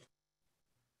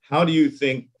 how do you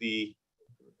think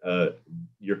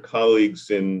your colleagues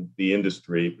in the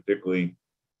industry, particularly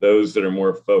those that are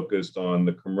more focused on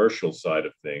the commercial side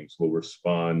of things, will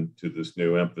respond to this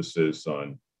new emphasis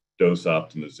on dose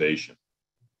optimization?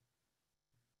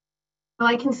 Well,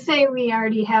 I can say we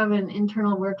already have an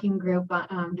internal working group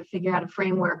to figure out a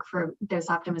framework for dose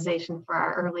optimization for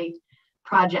our early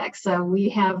projects. So we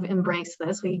have embraced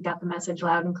this. We got the message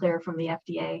loud and clear from the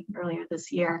FDA earlier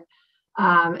this year.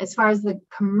 As far as the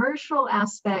commercial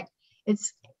aspect,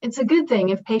 it's a good thing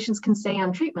if patients can stay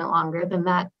on treatment longer, then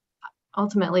that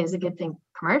ultimately is a good thing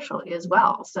commercially as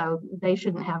well. So they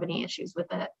shouldn't have any issues with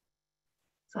it.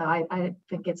 So I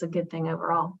think it's a good thing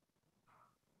overall.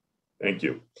 Thank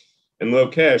you. And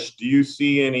Lokesh, do you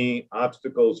see any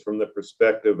obstacles from the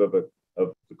perspective of the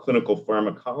clinical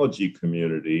pharmacology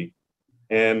community?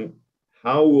 And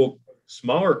how will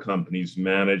smaller companies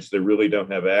manage that really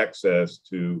don't have access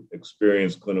to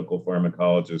experienced clinical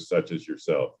pharmacologists such as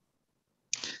yourself?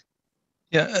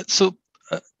 Yeah, so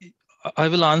I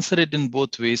will answer it in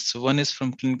both ways. So one is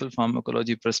from clinical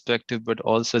pharmacology perspective, but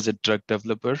also as a drug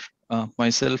developer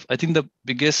myself. I think the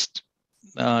biggest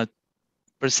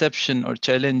perception or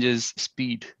challenge is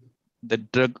speed. The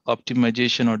drug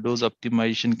optimization or dose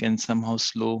optimization can somehow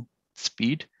slow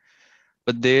speed,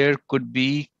 but there could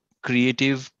be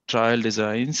creative trial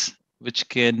designs which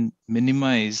can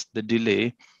minimize the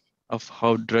delay of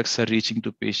how drugs are reaching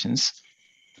to patients.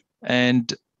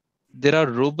 And there are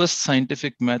robust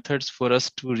scientific methods for us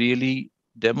to really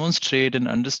demonstrate and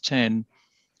understand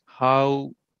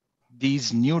how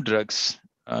these new drugs,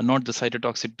 not the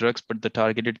cytotoxic drugs, but the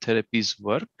targeted therapies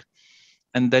work.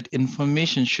 And that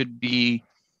information should be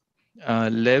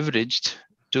leveraged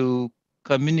to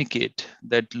communicate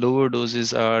that lower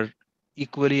doses are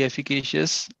equally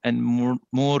efficacious and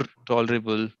more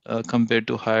tolerable compared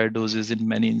to higher doses in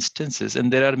many instances.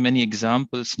 And there are many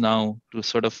examples now to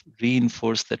sort of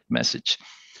reinforce that message.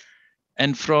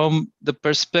 And from the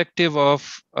perspective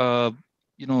of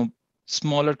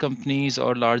smaller companies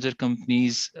or larger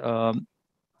companies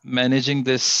managing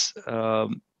this,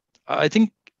 I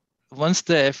think once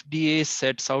the FDA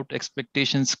sets out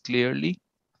expectations clearly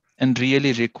and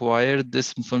really require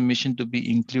this information to be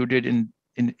included in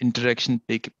interaction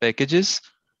packages,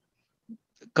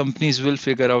 companies will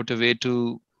figure out a way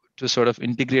to sort of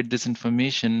integrate this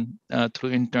information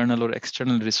through internal or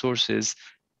external resources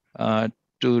to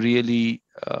really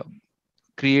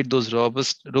create those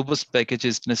robust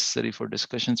packages necessary for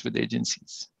discussions with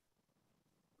agencies.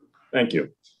 Thank you.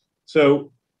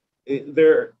 So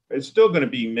there is still going to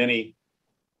be many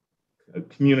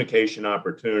communication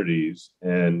opportunities,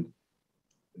 and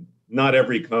not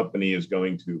every company is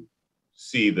going to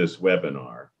see this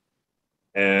webinar.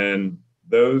 And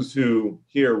those who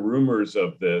hear rumors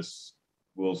of this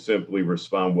will simply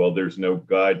respond, well, there's no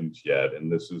guidance yet,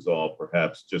 and this is all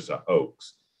perhaps just a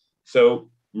hoax. So,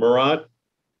 Mirat,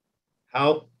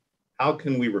 how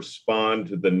can we respond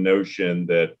to the notion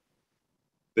that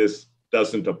this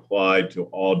doesn't apply to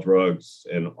all drugs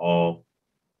and all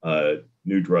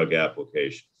new drug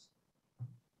applications?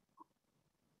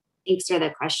 Thanks for the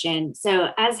question. So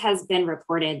as has been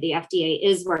reported, the FDA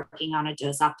is working on a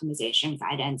dose optimization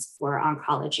guidance for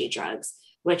oncology drugs,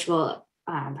 which will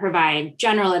provide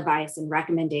general advice and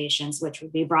recommendations, which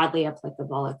would be broadly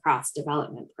applicable across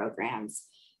development programs.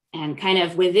 And kind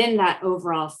of within that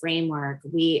overall framework,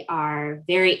 we are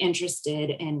very interested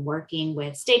in working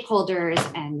with stakeholders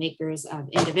and makers of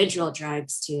individual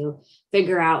drugs to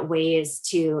figure out ways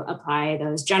to apply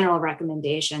those general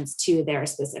recommendations to their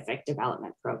specific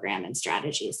development program and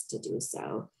strategies to do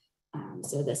so.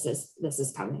 So this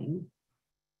is coming.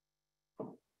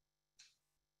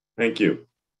 Thank you.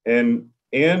 And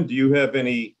Anne, do you have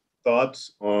any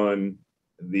thoughts on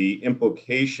the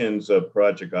implications of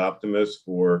Project Optimus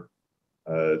for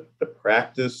the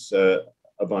practice of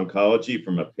oncology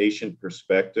from a patient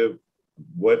perspective?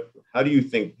 How do you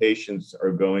think patients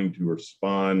are going to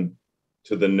respond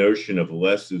to the notion of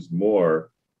less is more?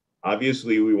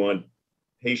 Obviously, we want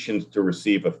patients to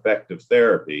receive effective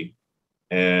therapy,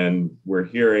 and we're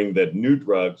hearing that new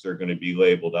drugs are going to be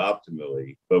labeled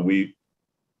optimally, but we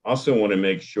also want to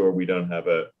make sure we don't have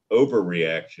an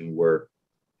overreaction where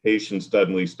patients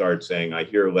suddenly start saying, I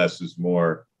hear less is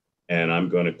more, and I'm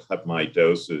going to cut my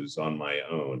doses on my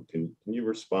own. Can you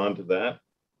respond to that?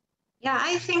 Yeah,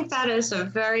 I think that is a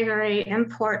very, very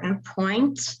important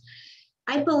point.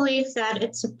 I believe that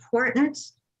it's important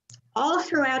all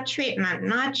throughout treatment,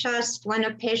 not just when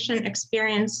a patient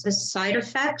experiences side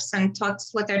effects and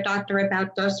talks with their doctor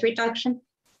about dose reduction,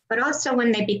 but also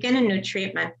when they begin a new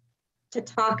treatment to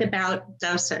talk about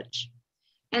dosage.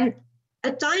 And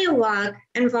a dialogue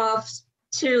involves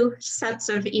two sets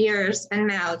of ears and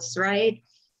mouths, right?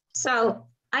 So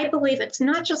I believe it's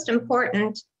not just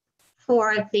important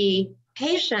for the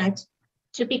patient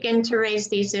to begin to raise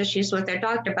these issues with their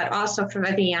doctor, but also for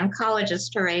the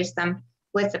oncologist to raise them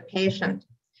with the patient.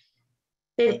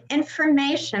 The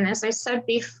information, as I said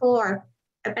before,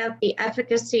 about the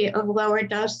efficacy of lower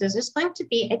doses is going to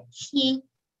be a key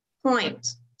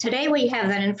point. Today we have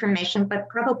that information, but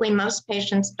probably most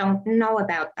patients don't know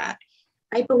about that.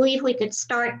 I believe we could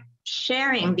start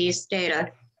sharing these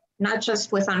data, not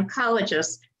just with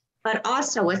oncologists, but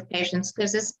also with patients,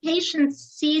 because as patients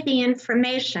see the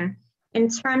information in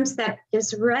terms that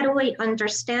is readily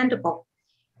understandable,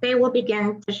 they will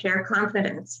begin to share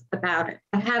confidence about it,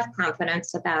 to have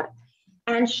confidence about it,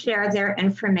 and share their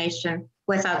information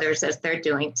with others as they're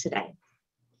doing today.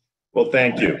 Well,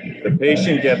 thank you. The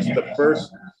patient gets the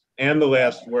first and the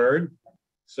last word.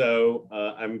 So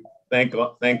I'm thank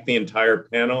the entire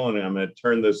panel, and I'm going to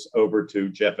turn this over to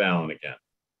Jeff Allen again.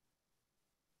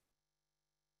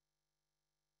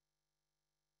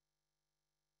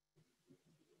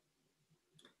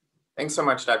 Thanks so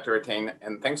much, Dr. Ratain,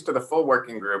 and thanks to the full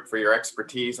working group for your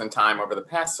expertise and time over the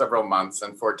past several months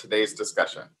and for today's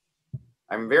discussion.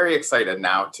 I'm very excited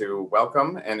now to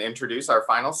welcome and introduce our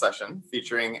final session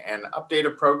featuring an update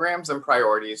of programs and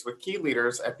priorities with key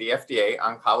leaders at the FDA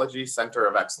Oncology Center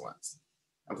of Excellence.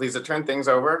 I'm pleased to turn things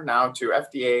over now to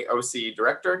FDA OC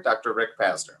Director, Dr. Rick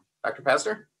Pazdur. Dr.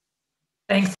 Pazdur?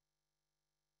 Thanks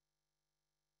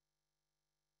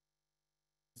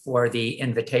for the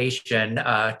invitation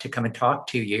to come and talk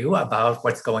to you about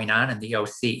what's going on in the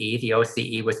OCE. The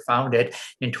OCE was founded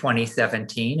in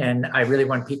 2017, and I really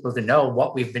want people to know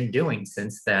what we've been doing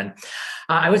since then.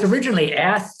 I was originally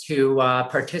asked to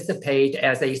participate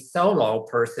as a solo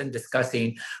person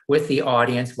discussing with the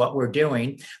audience what we're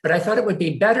doing, but I thought it would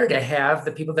be better to have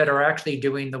the people that are actually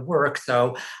doing the work.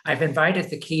 So I've invited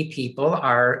the key people,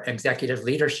 our executive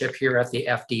leadership here at the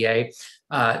FDA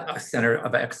Center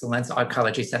of Excellence,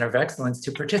 Oncology Center of Excellence,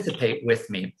 to participate with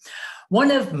me. One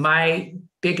of my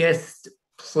biggest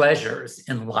pleasures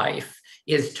in life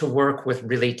is to work with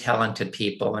really talented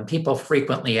people. And people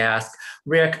frequently ask,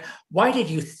 Rick, why did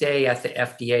you stay at the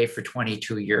FDA for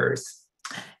 22 years?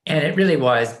 And it really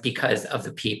was because of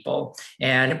the people.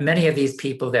 And many of these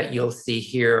people that you'll see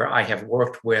here, I have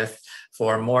worked with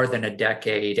for more than a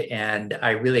decade, and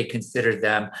I really consider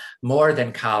them more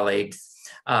than colleagues,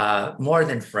 more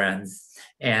than friends.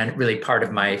 and really part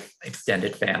of my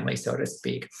extended family, so to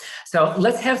speak. So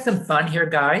let's have some fun here,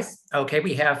 guys. Okay,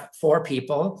 we have 4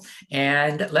 people,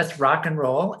 and let's rock and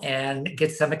roll and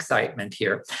get some excitement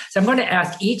here. So I'm going to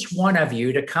ask each one of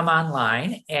you to come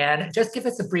online and just give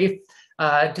us a brief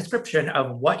description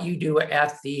of what you do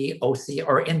at the OC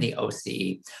or in the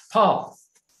OCE. Paul.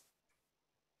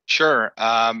 Sure.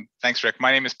 Thanks, Rick.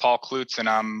 My name is Paul Klutz, and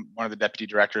I'm one of the deputy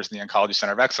directors in the Oncology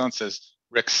Center of Excellence. As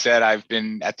Rick said, I've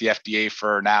been at the FDA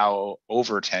for now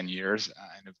over 10 years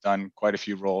and have done quite a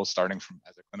few roles, starting from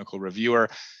as a clinical reviewer.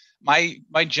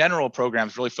 My general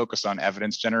programs really focus on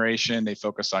evidence generation. They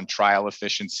focus on trial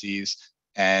efficiencies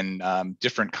and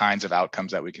different kinds of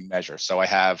outcomes that we can measure. So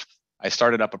I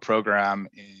started up a program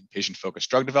in patient-focused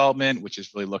drug development, which is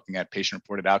really looking at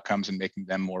patient-reported outcomes and making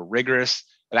them more rigorous.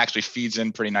 It actually feeds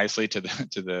in pretty nicely to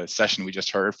the session we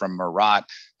just heard from Mirat.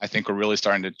 I think we're really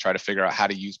starting to try to figure out how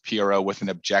to use PRO with an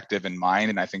objective in mind,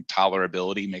 and I think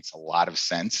tolerability makes a lot of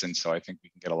sense. And so I think we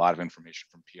can get a lot of information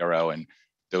from PRO and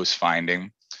dose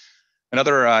finding.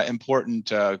 Another important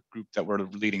group that we're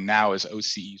leading now is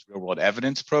OCE's Real World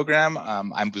Evidence Program.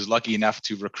 I was lucky enough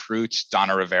to recruit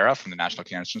Donna Rivera from the National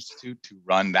Cancer Institute to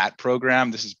run that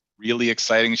program. This is really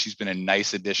exciting. She's been a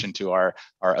nice addition to our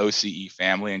OCE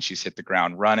family, and she's hit the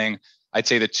ground running. I'd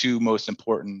say the 2 most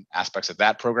important aspects of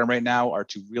that program right now are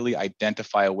to really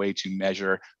identify a way to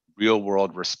measure real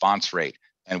world response rate.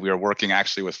 And we are working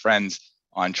actually with friends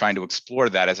on trying to explore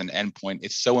that as an endpoint.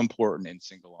 It's so important in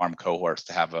single arm cohorts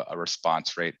to have a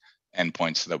response rate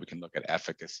endpoint so that we can look at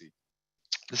efficacy.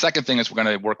 The second thing is we're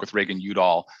going to work with Reagan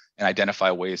Udall and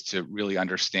identify ways to really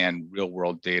understand real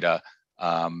world data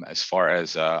as far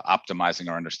as optimizing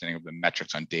our understanding of the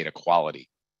metrics on data quality.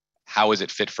 How is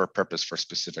it fit for purpose for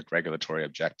specific regulatory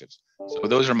objectives? So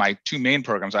those are my 2 main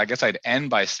programs. I guess I'd end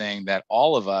by saying that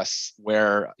all of us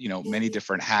wear many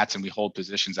different hats, and we hold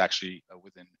positions actually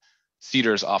within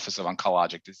CDER's Office of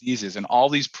Oncologic Diseases. And all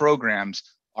these programs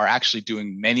are actually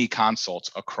doing many consults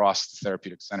across the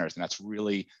therapeutic centers. And that's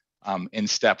really in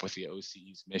step with the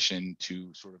OCE's mission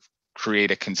to sort of create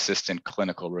a consistent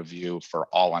clinical review for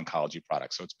all oncology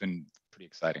products. So it's been pretty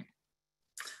exciting.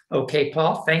 Okay,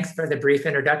 Paul, thanks for the brief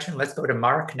introduction. Let's go to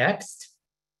Mark next.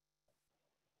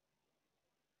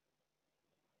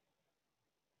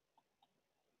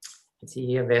 Is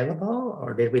he available,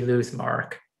 or did we lose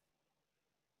Mark?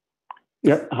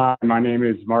 Yep. Hi, my name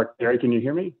is Mark Terry. Can you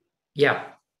hear me? Yeah.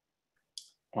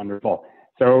 Wonderful.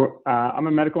 So I'm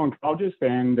a medical oncologist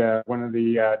and one of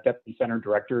the deputy center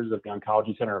directors of the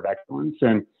Oncology Center of Excellence.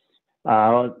 And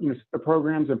the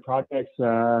programs and projects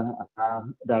that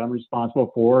I'm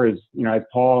responsible for is, as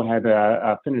Paul had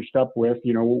finished up with,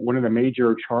 one of the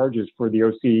major charges for the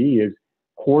OCE is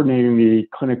coordinating the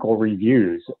clinical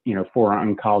reviews, for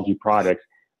oncology products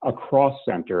across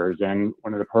centers. And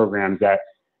one of the programs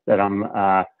that I'm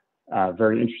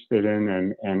very interested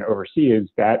in and oversee is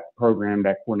that program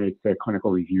that coordinates the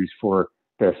clinical reviews for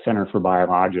the Center for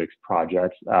Biologics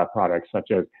products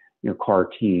such as CAR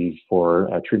Ts for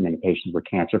treatment of patients with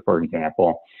cancer, for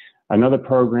example. Another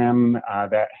program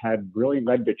that had really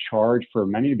led the charge for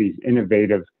many of these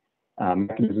innovative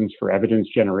mechanisms for evidence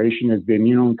generation is the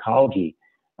immuno-oncology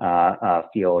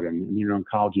field and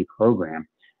immuno-oncology program.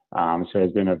 So it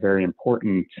has been a very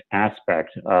important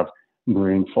aspect of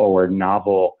bringing forward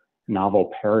novel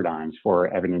paradigms for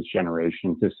evidence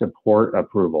generation to support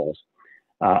approvals.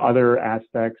 Other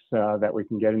aspects that we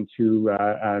can get into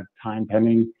time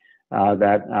pending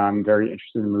that I'm very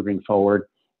interested in moving forward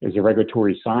is a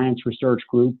regulatory science research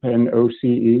group in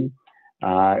OCE,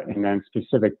 and then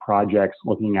specific projects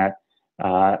looking at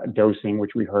dosing,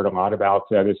 which we heard a lot about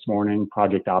this morning,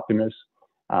 Project Optimus,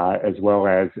 as well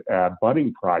as a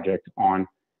budding project on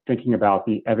thinking about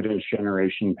the evidence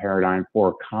generation paradigm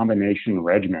for combination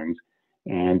regimens.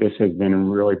 And this has been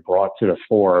really brought to the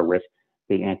fore with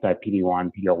the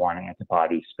anti-PD-1, PD-L1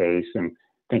 antibody space and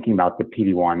thinking about the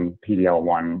PD-1,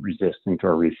 PD-L1 resistant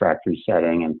or refractory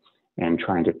setting and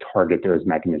trying to target those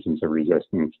mechanisms of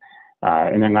resistance.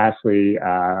 And then lastly,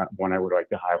 one I would like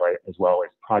to highlight as well is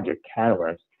Project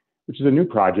Catalyst, which is a new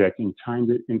project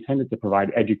intended to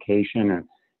provide education and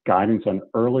guidance on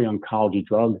early oncology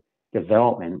drug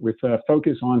development with a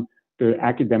focus on the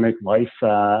academic life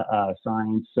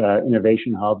science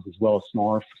innovation hubs as well as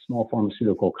small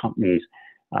pharmaceutical companies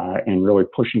and really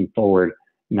pushing forward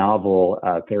novel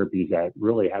therapies that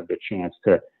really have the chance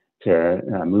to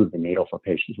move the needle for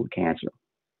patients with cancer.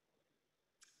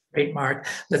 Great, Mark.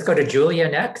 Let's go to Julia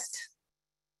next.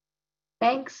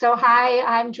 Thanks. So hi,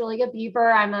 I'm Julia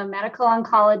Beaver. I'm a medical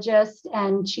oncologist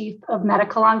and chief of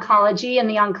medical oncology in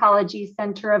the Oncology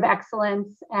Center of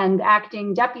Excellence and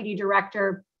acting deputy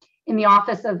director in the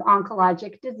Office of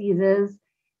Oncologic Diseases.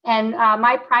 And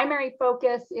my primary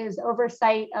focus is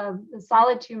oversight of the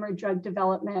solid tumor drug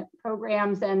development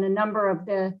programs and a number of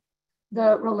the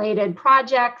related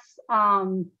projects.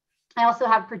 I also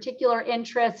have particular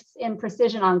interests in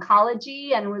precision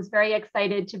oncology and was very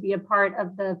excited to be a part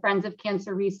of the Friends of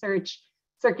Cancer Research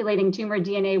Circulating Tumor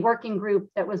DNA Working Group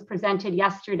that was presented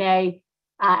yesterday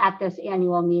at this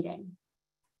annual meeting.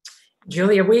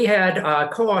 Julia, we had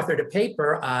co-authored a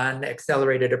paper on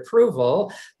accelerated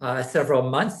approval several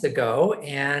months ago,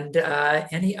 and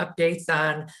any updates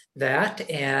on that?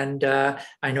 And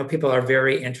I know people are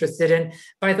very interested in,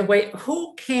 by the way,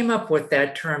 who came up with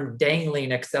that term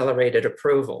dangling accelerated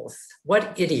approvals?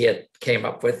 What idiot came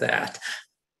up with that?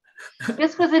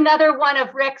 This was another one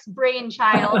of Rick's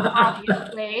brainchild,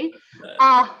 obviously.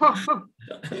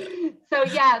 So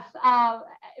yes, I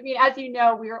mean, as you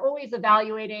know, we are always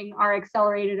evaluating our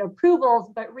accelerated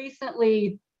approvals, but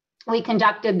recently we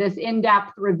conducted this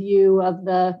in-depth review of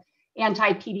the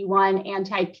anti-PD-1,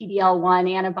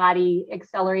 anti-PD-L1 antibody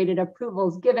accelerated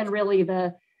approvals, given really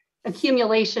the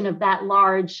accumulation of that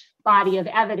large body of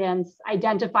evidence,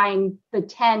 identifying the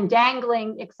 10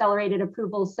 dangling accelerated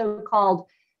approvals, so-called,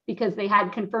 because they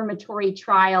had confirmatory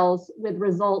trials with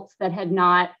results that had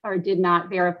not or did not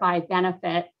verify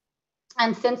benefit.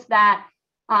 And since that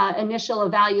initial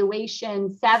evaluation,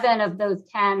 7 of those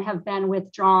 10 have been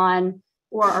withdrawn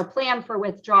or are planned for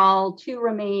withdrawal. 2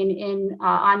 remain in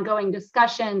ongoing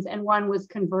discussions, and 1 was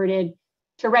converted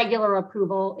to regular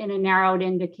approval in a narrowed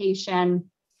indication.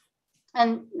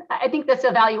 And I think this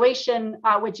evaluation,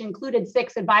 which included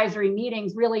 6 advisory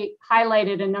meetings, really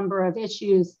highlighted a number of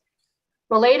issues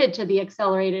related to the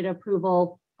accelerated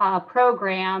approval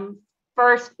program.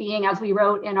 First being, as we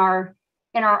wrote in our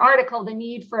article, the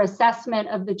need for assessment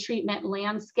of the treatment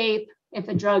landscape if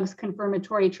a drug's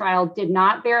confirmatory trial did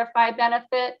not verify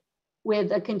benefit,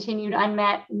 with a continued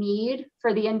unmet need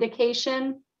for the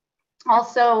indication.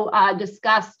 Also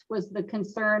discussed was the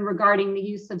concern regarding the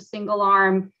use of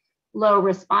single-arm low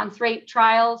response rate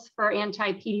trials for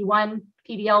anti-PD-1,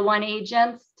 PD-L1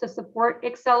 agents to support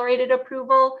accelerated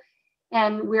approval.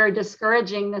 And we're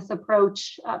discouraging this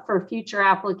approach for future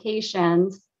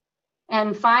applications.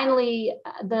 And finally,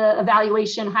 the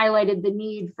evaluation highlighted the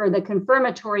need for the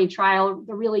confirmatory trial,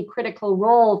 the really critical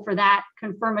role for that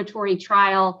confirmatory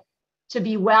trial to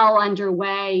be well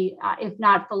underway, if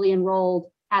not fully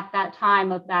enrolled at that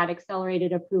time of that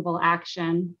accelerated approval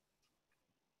action.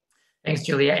 Thanks,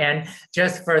 Julia. And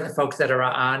just for the folks that are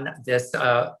on this,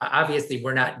 obviously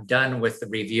we're not done with the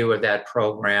review of that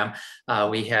program.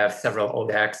 We have several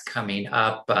ODACs coming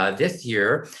up this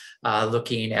year,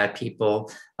 looking at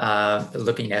people,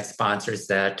 looking at sponsors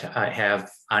that have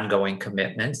ongoing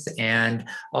commitments, and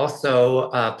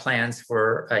also plans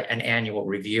for an annual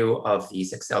review of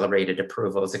these accelerated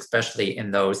approvals, especially in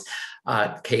those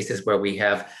cases where we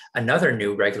have another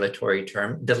new regulatory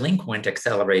term, delinquent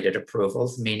accelerated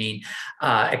approvals, meaning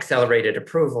accelerated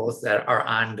approvals that are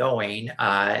ongoing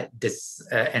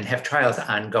and have trials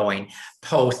ongoing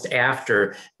post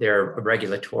after their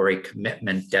regulatory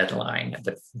commitment deadline,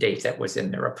 the date that was in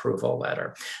their approval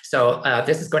letter. So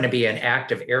this is going to be an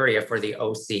active area for the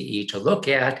OCE to look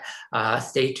at.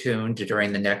 Stay tuned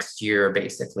during the next year,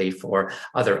 basically, for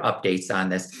other updates on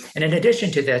this. And in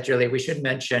addition to that, Julie, we should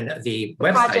mention the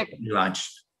website that you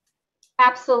launched.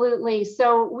 Absolutely.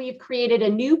 So we've created a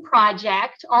new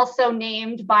project, also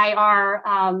named by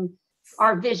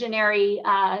our visionary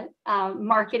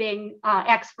marketing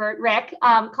expert, Rick,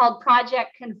 called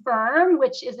Project Confirm,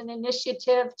 which is an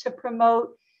initiative to promote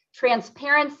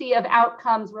transparency of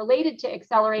outcomes related to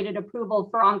accelerated approval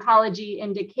for oncology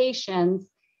indications.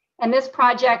 And this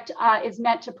project is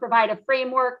meant to provide a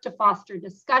framework to foster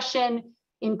discussion,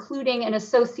 including an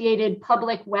associated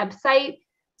public website,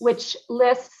 which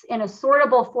lists in a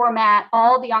sortable format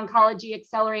all the oncology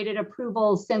accelerated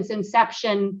approvals since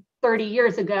inception 30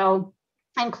 years ago,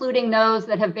 including those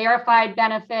that have verified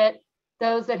benefit,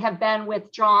 those that have been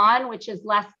withdrawn, which is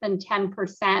less than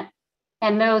 10%,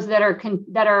 and those that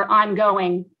are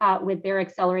ongoing with their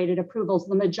accelerated approvals,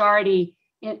 the majority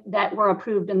that were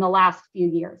approved in the last few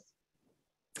years.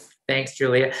 Thanks,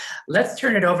 Julia. Let's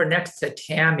turn it over next to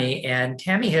Tamy. And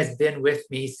Tamy has been with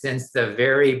me since the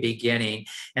very beginning.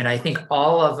 And I think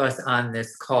all of us on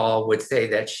this call would say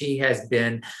that she has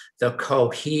been the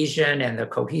cohesion and the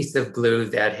cohesive glue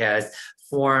that has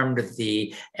formed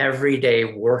the everyday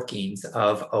workings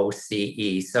of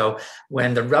OCE. So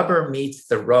when the rubber meets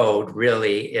the road,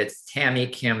 really, it's Tamy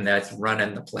Kim that's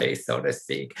running the place, so to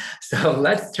speak. So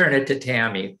let's turn it to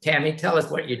Tamy. Tamy, tell us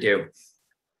what you do.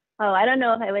 Oh, I don't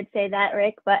know if I would say that,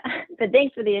 Rick, but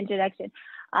thanks for the introduction.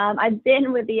 I've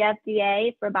been with the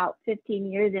FDA for about 15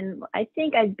 years, and I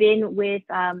think I've been with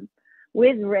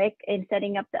Rick in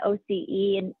setting up the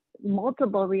OCE and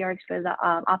multiple reorgs for the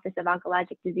Office of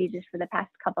Oncologic Diseases for the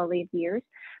past couple of years.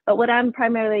 But what I'm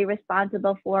primarily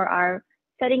responsible for are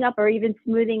setting up or even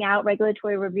smoothing out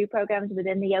regulatory review programs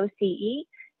within the OCE.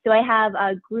 So I have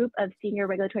a group of senior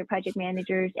regulatory project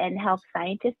managers and health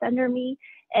scientists under me,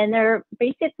 and they're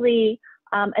basically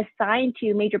assigned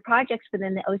to major projects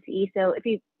within the OCE. So if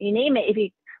you name it,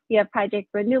 we have project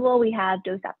renewal, we have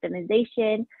dose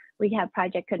optimization, we have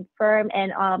project confirm,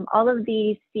 and all of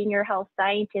these senior health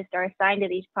scientists are assigned to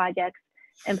these projects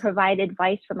and provide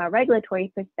advice from a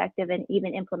regulatory perspective and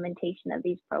even implementation of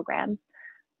these programs.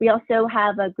 We also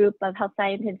have a group of health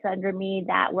scientists under me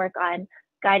that work on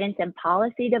guidance and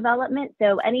policy development.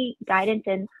 So any guidance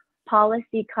and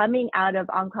policy coming out of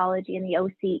oncology and the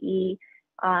OCE,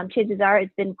 chances are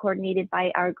it's been coordinated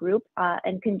by our group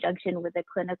in conjunction with the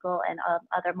clinical and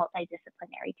other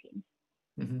multidisciplinary teams.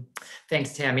 Mm-hmm.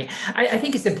 Thanks, Tammy. I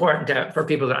think it's important for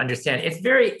people to understand it's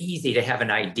very easy to have an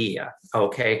idea,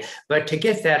 okay? But to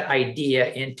get that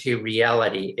idea into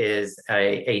reality is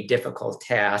a difficult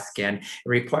task, and it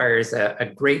requires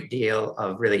a great deal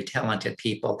of really talented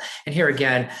people. And here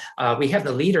again, we have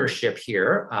the leadership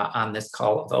here on this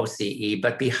call of OCE,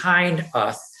 but behind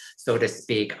us, so to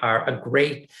speak, are a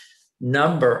great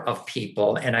number of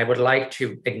people, and I would like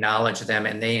to acknowledge them,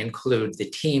 and they include the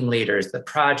team leaders, the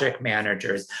project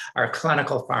managers, our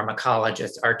clinical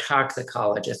pharmacologists, our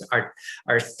toxicologists,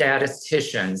 our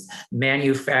statisticians,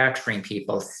 manufacturing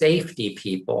people, safety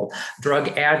people,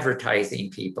 drug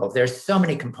advertising people. There's so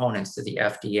many components to the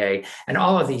FDA, and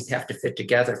all of these have to fit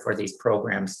together for these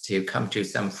programs to come to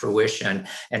some fruition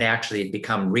and actually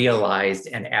become realized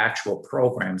and actual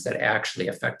programs that actually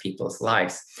affect people's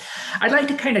lives. I'd like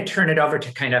to kind of turn it over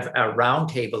to kind of a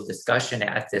roundtable discussion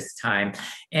at this time.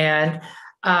 And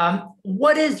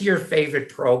what is your favorite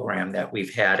program that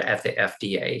we've had at the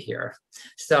FDA here?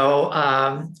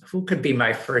 So who could be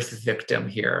my first victim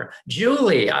here?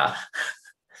 Julia,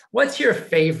 what's your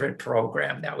favorite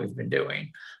program that we've been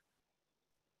doing?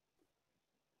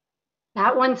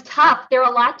 That one's tough. There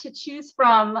are a lot to choose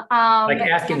from. Like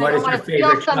asking what is your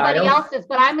favorite somebody child? else's,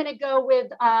 but I'm going to go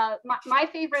with my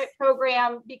favorite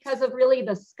program because of really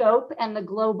the scope and the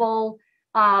global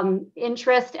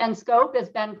interest and scope has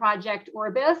been Project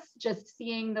Orbis. Just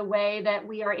seeing the way that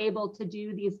we are able to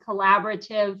do these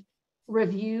collaborative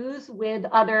reviews with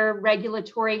other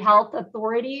regulatory health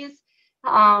authorities.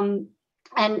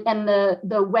 And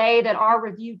the way that our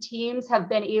review teams have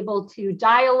been able to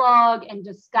dialogue and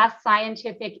discuss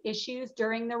scientific issues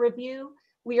during the review.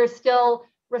 We are still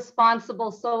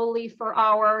responsible solely for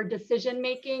our decision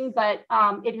making, but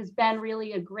it has been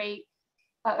really a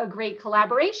great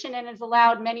collaboration and has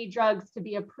allowed many drugs to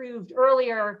be approved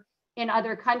earlier in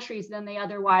other countries than they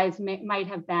otherwise might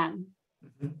have been.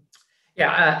 Mm-hmm.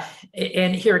 Yeah,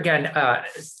 and here again,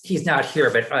 he's not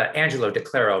here, but Angelo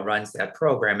DeClaro runs that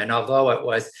program. And although it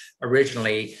was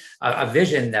originally a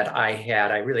vision that I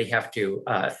had, I really have to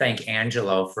thank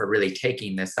Angelo for really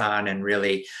taking this on and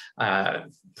really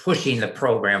pushing the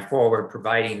program forward,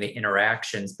 providing the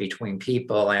interactions between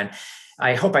people. And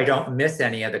I hope I don't miss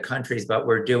any of the countries, but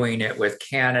we're doing it with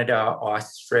Canada,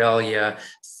 Australia,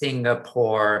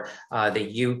 Singapore,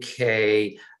 the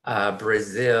UK,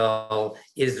 Brazil,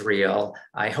 Israel.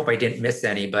 I hope I didn't miss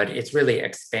any, but it's really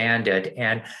expanded.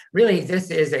 And really,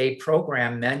 this is a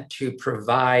program meant to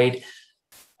provide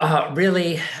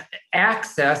really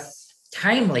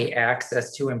timely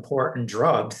access to important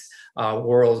drugs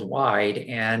worldwide.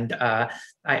 And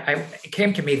it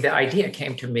came to me, the idea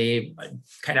came to me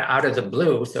kind of out of the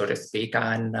blue, so to speak,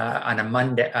 on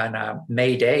a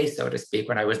May Day, so to speak,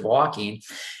 when I was walking.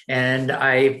 And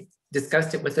I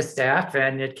discussed it with the staff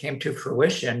and it came to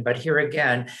fruition. But here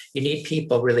again, you need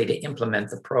people really to implement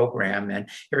the program. And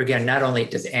here again, not only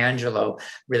does Angelo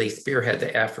really spearhead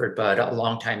the effort, but a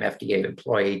longtime FDA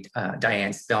employee,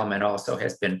 Diane Spellman, also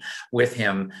has been with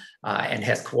him and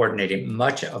has coordinated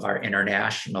much of our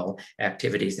international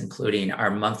activities, including our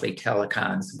monthly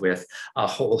telecons with a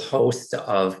whole host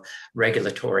of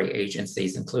regulatory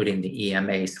agencies, including the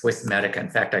EMA, Swissmedic. In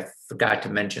fact, I forgot to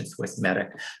mention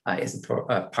Swissmedic is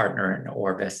a partner in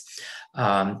Orbis.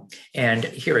 And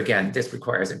here again, this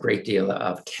requires a great deal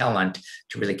of talent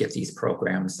to really get these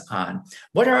programs on.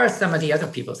 What are some of the other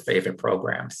people's favorite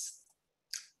programs?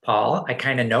 Paul, I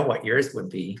kind of know what yours would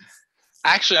be.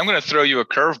 Actually, I'm going to throw you a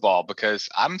curveball because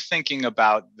I'm thinking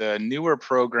about the newer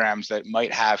programs that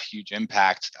might have huge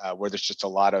impact where there's just a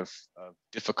lot of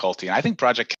difficulty. And I think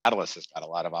Project Catalyst has got a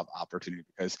lot of opportunity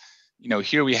because,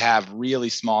 here we have really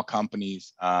small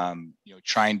companies,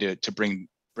 trying to bring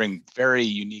bring very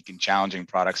unique and challenging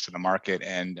products to the market.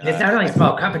 And it's not only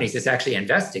small companies, it's actually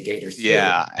investigators too.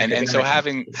 Yeah, and so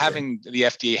having the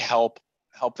FDA help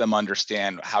them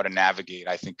understand how to navigate,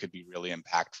 I think could be really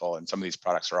impactful. And some of these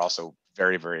products are also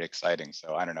very, very exciting.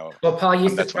 So I don't know. Well, Paul, you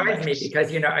surprised me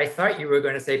because, I thought you were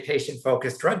going to say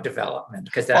patient-focused drug development,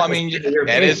 because that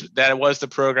that was the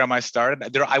program I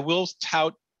started. I will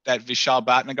tout that Vishal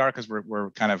Bhatnagar, because we're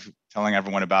kind of telling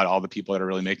everyone about all the people that are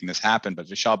really making this happen. But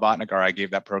Vishal Bhatnagar, I gave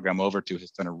that program over to,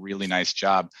 has done a really nice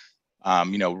job,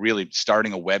 really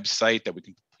starting a website that we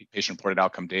can patient-reported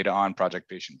outcome data on, Project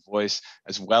Patient Voice,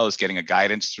 as well as getting a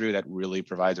guidance through that really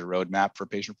provides a roadmap for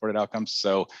patient-reported outcomes.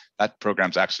 So that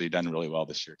program's actually done really well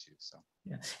this year too. So.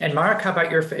 Yeah. And Mark, how about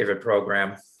your favorite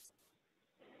program?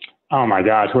 Oh my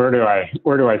gosh, where do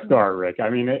I start, Rick? I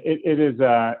mean, it is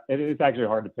actually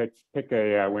hard to pick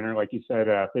a winner, like you said,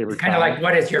 favorite. Kind of like, who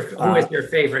is your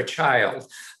favorite child?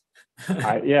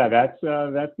 Yeah,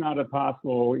 that's not a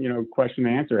possible question to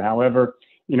answer. However,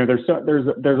 there's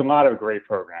a lot of great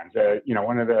programs.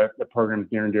 One of the programs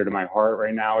near and dear to my heart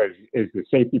right now is the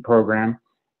safety program.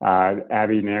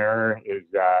 Abby Nair is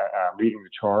leading the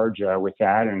charge with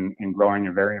that and growing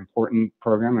a very important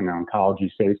program in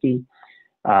oncology safety.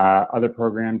 Other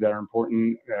programs that are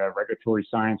important, regulatory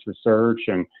science research,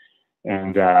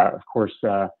 and of course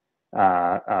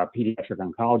pediatric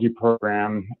oncology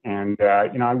program. And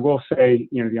I will say,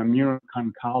 the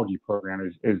immuno-oncology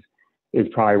program is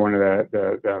probably one of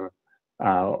the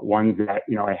ones that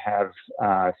I have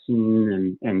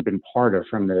seen and been part of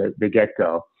from the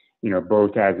get-go.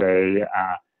 Both as a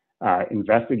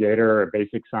investigator, a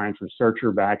basic science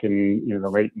researcher back in the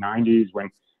late 90s,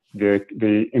 when the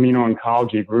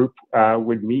immuno-oncology group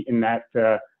would meet in that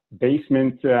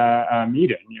basement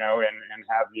meeting, and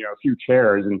have a few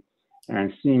chairs,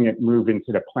 and seeing it move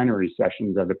into the plenary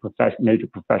sessions of the major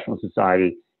professional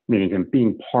society meetings, and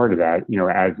being part of that,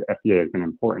 as FDA has been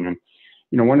important.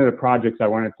 And one of the projects I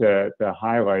wanted to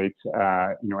highlight,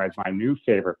 as my new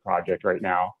favorite project right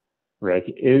now, Rick,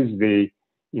 is the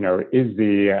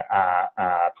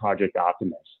Project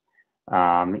Optimus.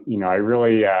 I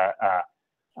really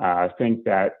think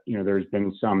that there's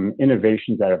been some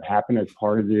innovations that have happened as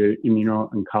part of the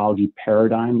immuno-oncology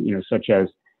paradigm, such as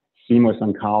seamless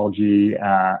oncology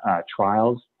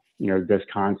trials. This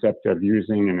concept of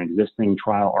using an existing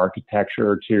trial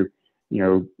architecture to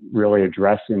really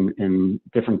address in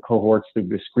different cohorts the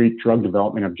discrete drug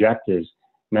development objectives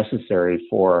necessary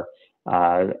for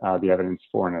the evidence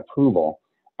for an approval.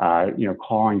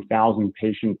 Calling 1,000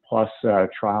 patient plus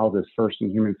trials as first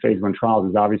in human phase 1 trials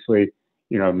is obviously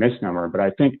a misnomer, but I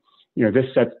think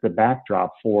this sets the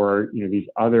backdrop for these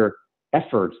other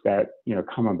efforts that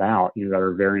come about that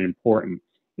are very important,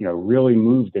 really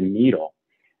move the needle.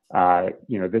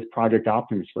 This Project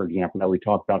Optimus, for example, that we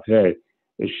talked about today,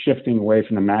 is shifting away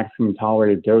from the maximum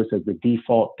tolerated dose as the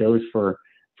default dose for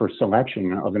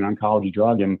selection of an oncology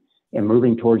drug, and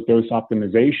moving towards dose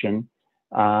optimization,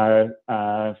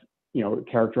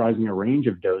 characterizing a range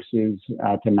of doses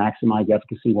to maximize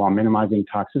efficacy while minimizing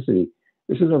toxicity.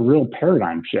 This is a real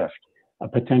paradigm shift, a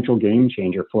potential game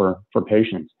changer for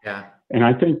patients. Yeah. And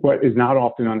I think what is not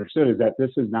often understood is that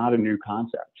this is not a new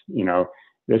concept.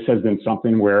 This has been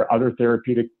something where other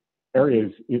therapeutic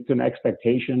areas, it's an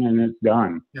expectation and it's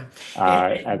done as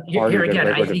part of the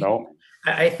regular development.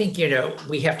 I think,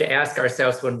 we have to ask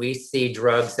ourselves, when we see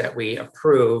drugs that we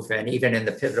approve, and even in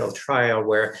the pivotal trial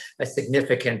where a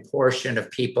significant portion of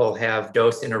people have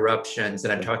dose interruptions,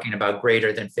 and I'm talking about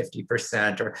greater than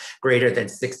 50% or greater than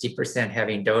 60%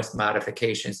 having dose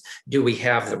modifications, do we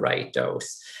have the right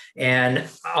dose? And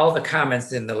all the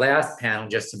comments in the last panel,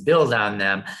 just to build on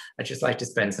them, I'd just like to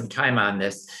spend some time on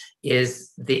this,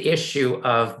 is the issue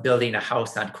of building a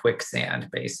house on quicksand,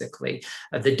 basically.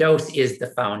 The dose is the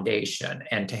foundation,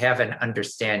 and to have an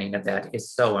understanding of that is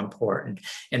so important.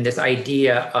 And this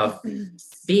idea of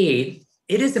speed,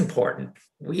 it is important.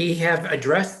 We have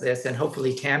addressed this, and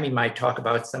hopefully Tamy might talk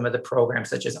about some of the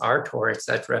programs such as RTOR, et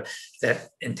cetera,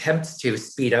 that attempts to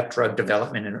speed up drug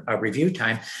development and review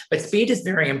time. But speed is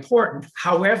very important.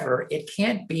 However, it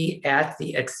can't be at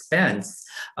the expense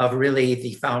of really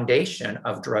the foundation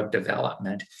of drug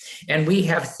development. And we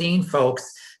have seen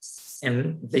folks,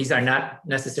 and these are not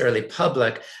necessarily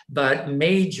public, but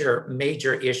major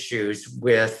issues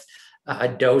with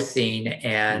dosing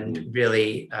and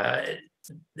really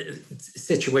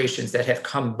situations that have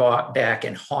come back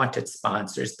and haunted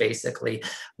sponsors, basically,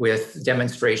 with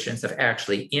demonstrations of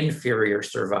actually inferior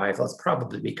survival. It's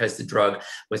probably because the drug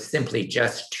was simply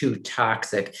just too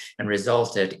toxic and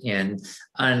resulted in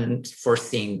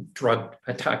unforeseen drug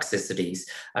toxicities.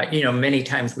 Many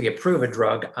times we approve a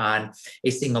drug on a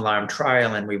single arm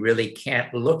trial and we really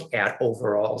can't look at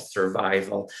overall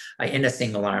survival in a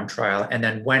single arm trial. And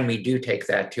then when we do take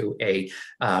that to a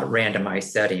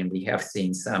randomized setting, we have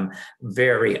seen some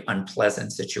very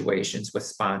unpleasant situations with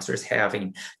sponsors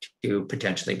having to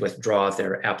potentially withdraw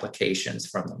their applications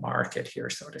from the market here,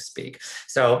 so to speak.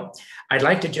 So I'd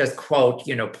like to just quote,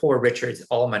 Poor Richard's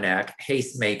Almanac,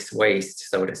 haste makes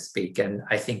waste, so to speak. And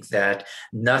I think that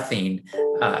nothing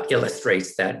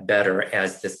illustrates that better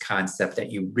as this concept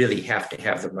that you really have to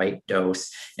have the right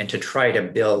dose, and to try to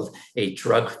build a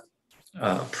drug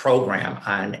program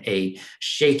on a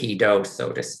shaky dose,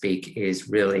 so to speak, is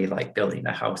really like building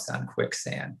a house on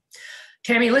quicksand.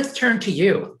 Tamy, let's turn to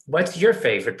you. What's your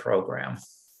favorite program?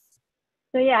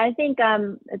 So yeah, I think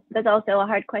that's also a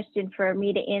hard question for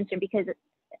me to answer, because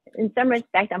in some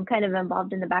respect, I'm kind of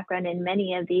involved in the background in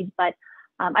many of these, but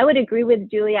I would agree with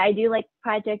Julia. I do like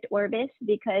Project Orbis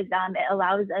because it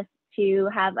allows us to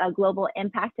have a global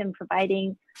impact in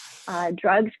providing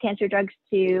cancer drugs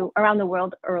to around the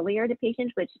world earlier to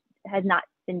patients, which has not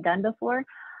been done before.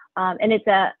 And it's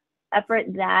a effort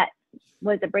that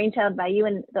was a brainchild by you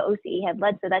and the OCE have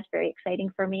led, so that's very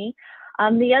exciting for me.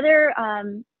 The other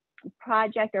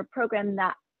project or program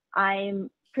that I'm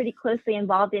pretty closely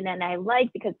involved in and I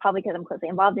like, probably because I'm closely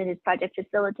involved in, is Project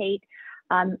Facilitate.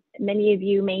 Many of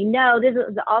you may know, this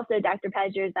is also Dr.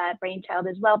 Pazdur's brainchild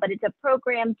as well, but it's a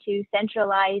program to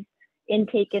centralize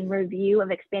intake and review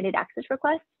of expanded access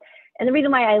requests. And the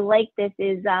reason why I like this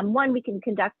is, one, we can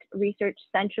conduct research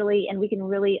centrally, and we can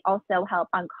really also help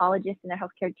oncologists and their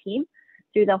healthcare team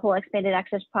through the whole expanded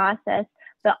access process,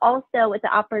 but also it's an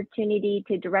opportunity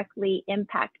to directly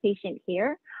impact patient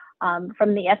care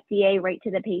from the FDA right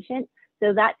to the patient.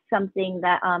 So that's something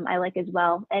that I like as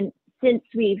well. And since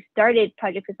we've started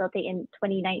Project Facilitate in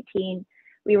 2019,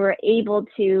 we were able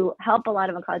to help a lot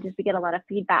of oncologists. We get a lot of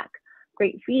feedback,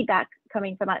 great feedback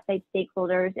coming from outside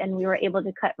stakeholders, and we were able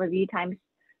to cut review times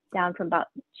down from about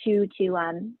 2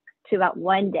 to about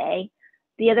 1 day.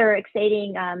 The other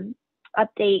exciting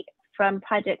update from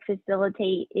Project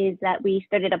Facilitate is that we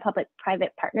started a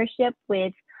public-private partnership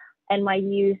with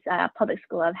NYU's Public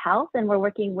School of Health, and we're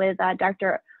working with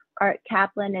Dr. Art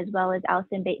Kaplan as well as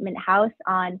Allison Bateman-House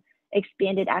on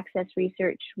expanded access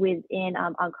research within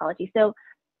oncology. So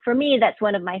for me, that's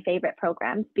one of my favorite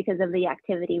programs because of the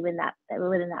activity within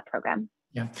that program.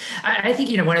 Yeah, I think,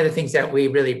 one of the things that we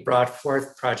really brought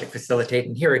forth Project Facilitate,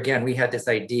 and here again, we had this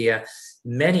idea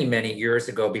many, many years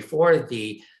ago before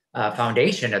the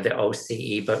foundation of the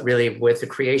OCE, but really with the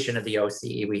creation of the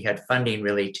OCE, we had funding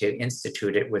really to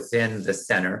institute it within the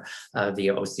center of the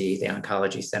OCE, the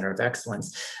Oncology Center of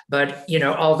Excellence. But,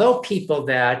 although people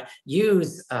that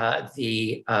use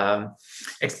the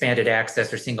expanded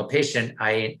access or single patient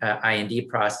IND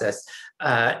process,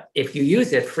 if you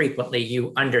use it frequently,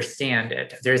 you understand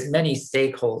it. There's many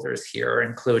stakeholders here,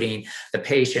 including the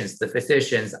patients, the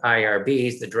physicians,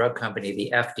 IRBs, the drug company,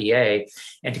 the FDA,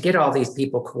 and to get all these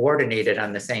people coordinated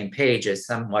on the same page is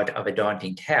somewhat of a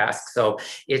daunting task. So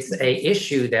it's an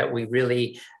issue that we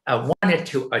really wanted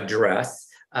to address.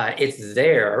 It's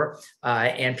there,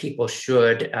 and people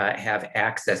should have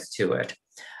access to it.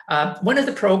 One of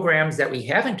the programs that we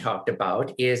haven't talked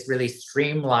about is really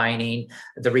streamlining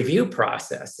the review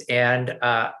process. And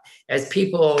as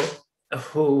people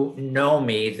who know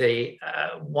me, the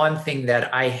one thing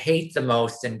that I hate the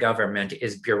most in government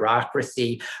is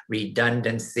bureaucracy,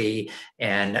 redundancy,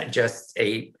 and just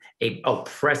a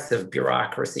oppressive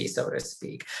bureaucracy, so to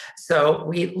speak. So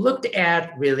we looked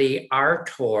at really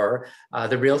RTOR,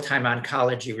 the real-time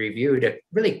oncology review, to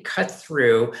really cut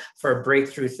through for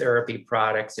breakthrough therapy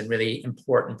products and really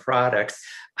important products,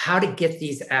 how to get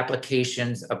these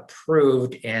applications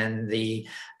approved in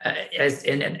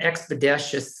in an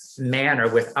expeditious manner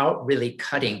without really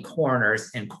cutting corners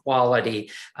in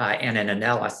quality and in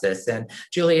analysis. And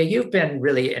Julia, you've been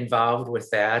really involved with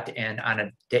that and on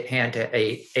a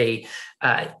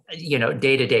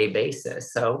day-to-day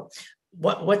basis. So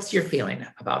what's your feeling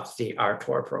about the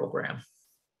RTOR program?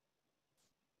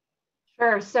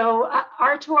 Sure. So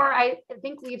RTOR, I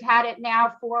think we've had it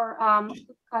now for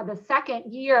the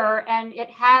second year, and it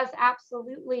has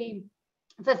absolutely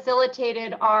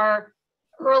facilitated our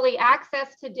early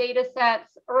access to data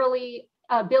sets, early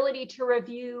ability to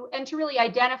review, and to really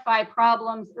identify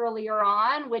problems earlier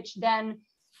on, which then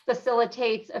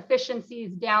facilitates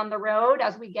efficiencies down the road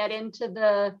as we get into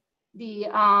the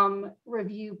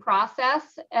review process.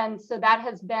 And so that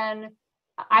has been,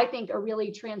 I think, a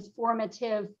really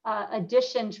transformative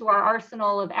addition to our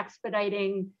arsenal of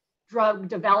expediting drug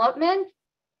development.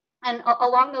 And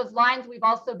along those lines, we've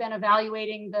also been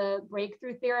evaluating the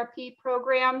breakthrough therapy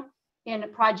program in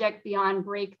Project Beyond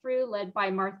Breakthrough, led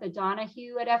by Martha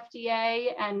Donahue at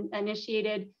FDA and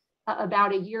initiated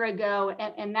about a year ago.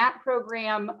 And that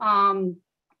program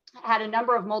had a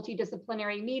number of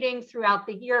multidisciplinary meetings throughout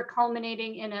the year,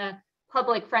 culminating in a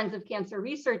public Friends of Cancer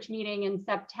Research meeting in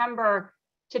September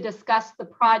to discuss the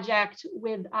project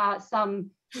with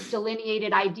some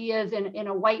delineated ideas in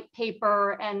a white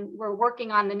paper. And we're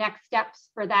working on the next steps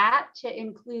for that to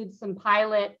include some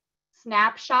pilot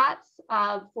snapshots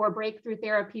for breakthrough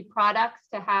therapy products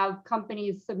to have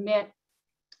companies submit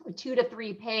a 2 to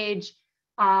 3 page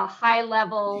high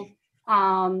level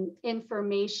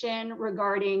information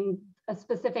regarding a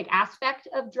specific aspect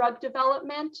of drug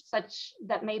development, such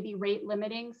that may be rate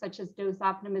limiting, such as dose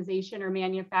optimization or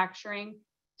manufacturing,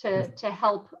 to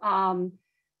help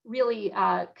really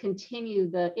continue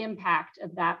the impact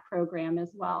of that program as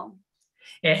well.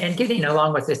 And getting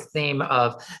along with this theme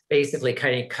of basically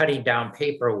cutting down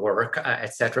paperwork,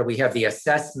 et cetera, we have the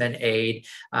assessment aid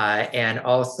and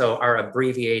also our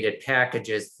abbreviated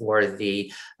packages for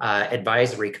the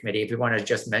advisory committee. If you want to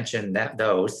just mention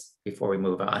those before we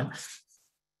move on.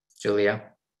 Julia.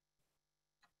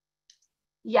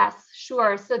 Yes,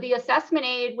 sure. So the assessment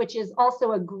aid, which is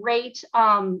also a great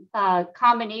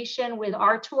combination with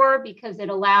RTOR because it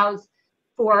allows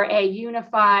for a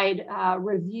unified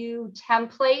review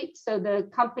template. So the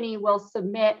company will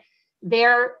submit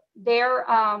their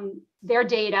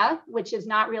data, which is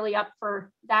not really up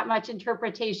for that much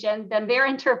interpretation, then their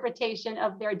interpretation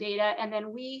of their data. And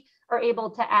then we are able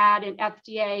to add in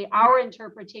FDA our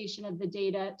interpretation of the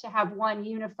data to have one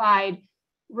unified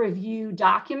review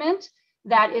document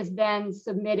that is then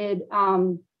submitted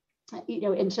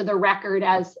into the record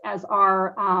as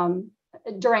our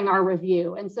during our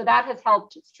review. And so that has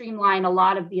helped streamline a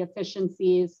lot of the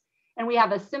efficiencies. And we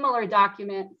have a similar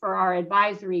document for our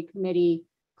advisory committee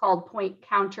called Point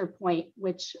Counterpoint,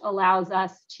 which allows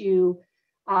us to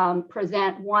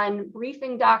present one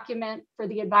briefing document for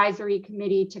the advisory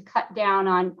committee to cut down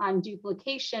on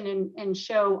duplication and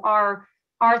show our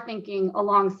thinking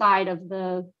alongside of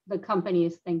the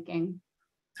company's thinking.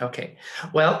 Okay,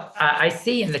 well, I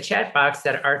see in the chat box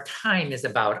that our time is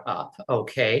about up,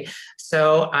 okay?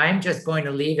 So I'm just going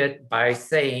to leave it by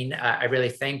saying I really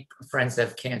thank Friends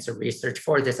of Cancer Research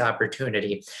for this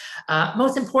opportunity.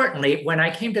 Most importantly, when I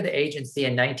came to the agency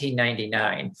in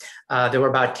 1999, there were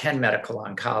about 10 medical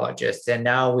oncologists, and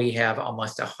now we have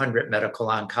almost 100 medical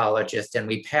oncologists, and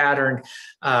we patterned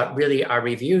really our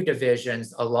review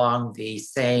divisions along the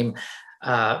same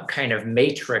kind of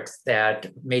matrix that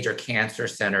major cancer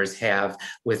centers have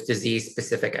with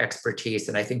disease-specific expertise.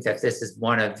 And I think that this is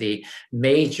one of the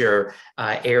major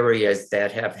areas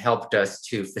that have helped us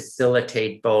to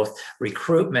facilitate both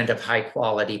recruitment of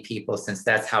high-quality people, since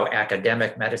that's how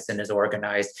academic medicine is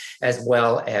organized, as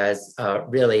well as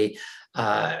really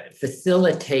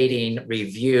facilitating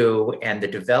review and the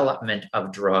development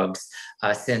of drugs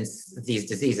since these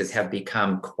diseases have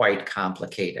become quite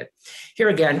complicated. Here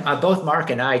again, both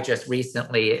Mark and I just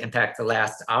recently, in fact, the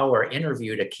last hour,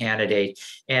 interviewed a candidate.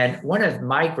 And one of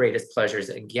my greatest pleasures,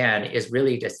 again, is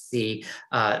really to see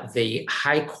the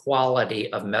high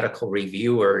quality of medical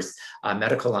reviewers,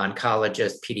 medical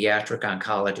oncologists, pediatric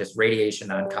oncologists, radiation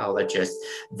oncologists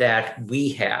that we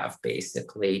have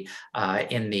basically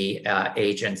in the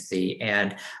agency.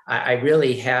 And I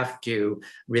really have to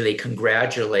really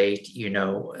congratulate,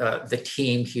 the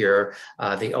team here,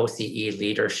 the OCE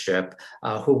leadership,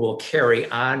 who will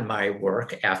carry on my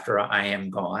work after I am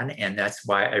gone. And that's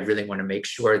why I really want to make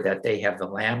sure that they have the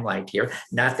lamplight here.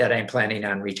 Not that I'm planning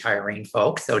on retiring,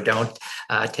 folks, so don't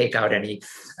take out any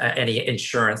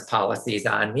insurance policies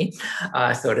on me,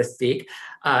 so to speak.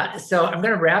 So I'm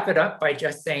going to wrap it up by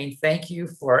just saying thank you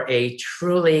for a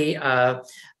truly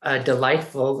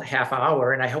delightful half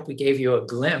hour. And I hope we gave you a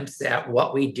glimpse at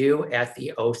what we do at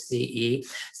the OCE.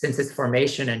 Since its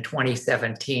formation in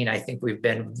 2017, I think we've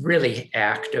been really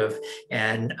active,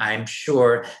 and I'm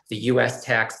sure the US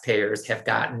taxpayers have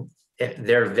gotten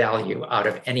their value out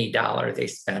of any dollar they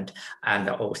spent on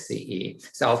the OCE.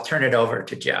 So I'll turn it over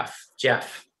to Jeff.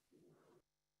 Jeff.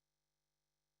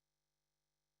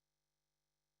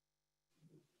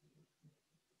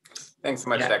 Thanks so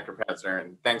much, Dr. Pazdur,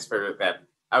 and thanks for that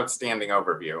outstanding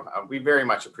overview. We very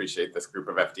much appreciate this group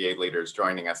of FDA leaders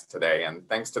joining us today, and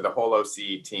thanks to the whole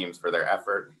OCE teams for their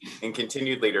effort and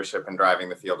continued leadership in driving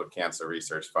the field of cancer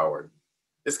research forward.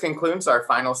 This concludes our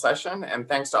final session, and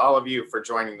thanks to all of you for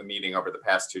joining the meeting over the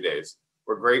past 2 days.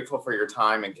 We're grateful for your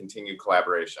time and continued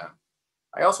collaboration.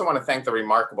 I also want to thank the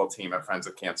remarkable team at Friends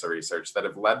of Cancer Research that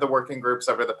have led the working groups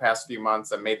over the past few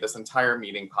months and made this entire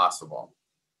meeting possible.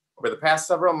 Over the past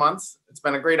several months, it's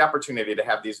been a great opportunity to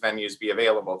have these venues be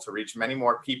available to reach many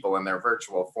more people in their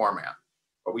virtual format.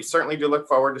 But we certainly do look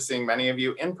forward to seeing many of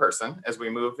you in person as we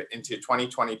move into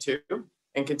 2022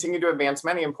 and continue to advance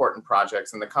many important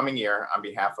projects in the coming year on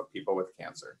behalf of people with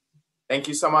cancer. Thank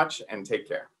you so much and take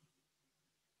care.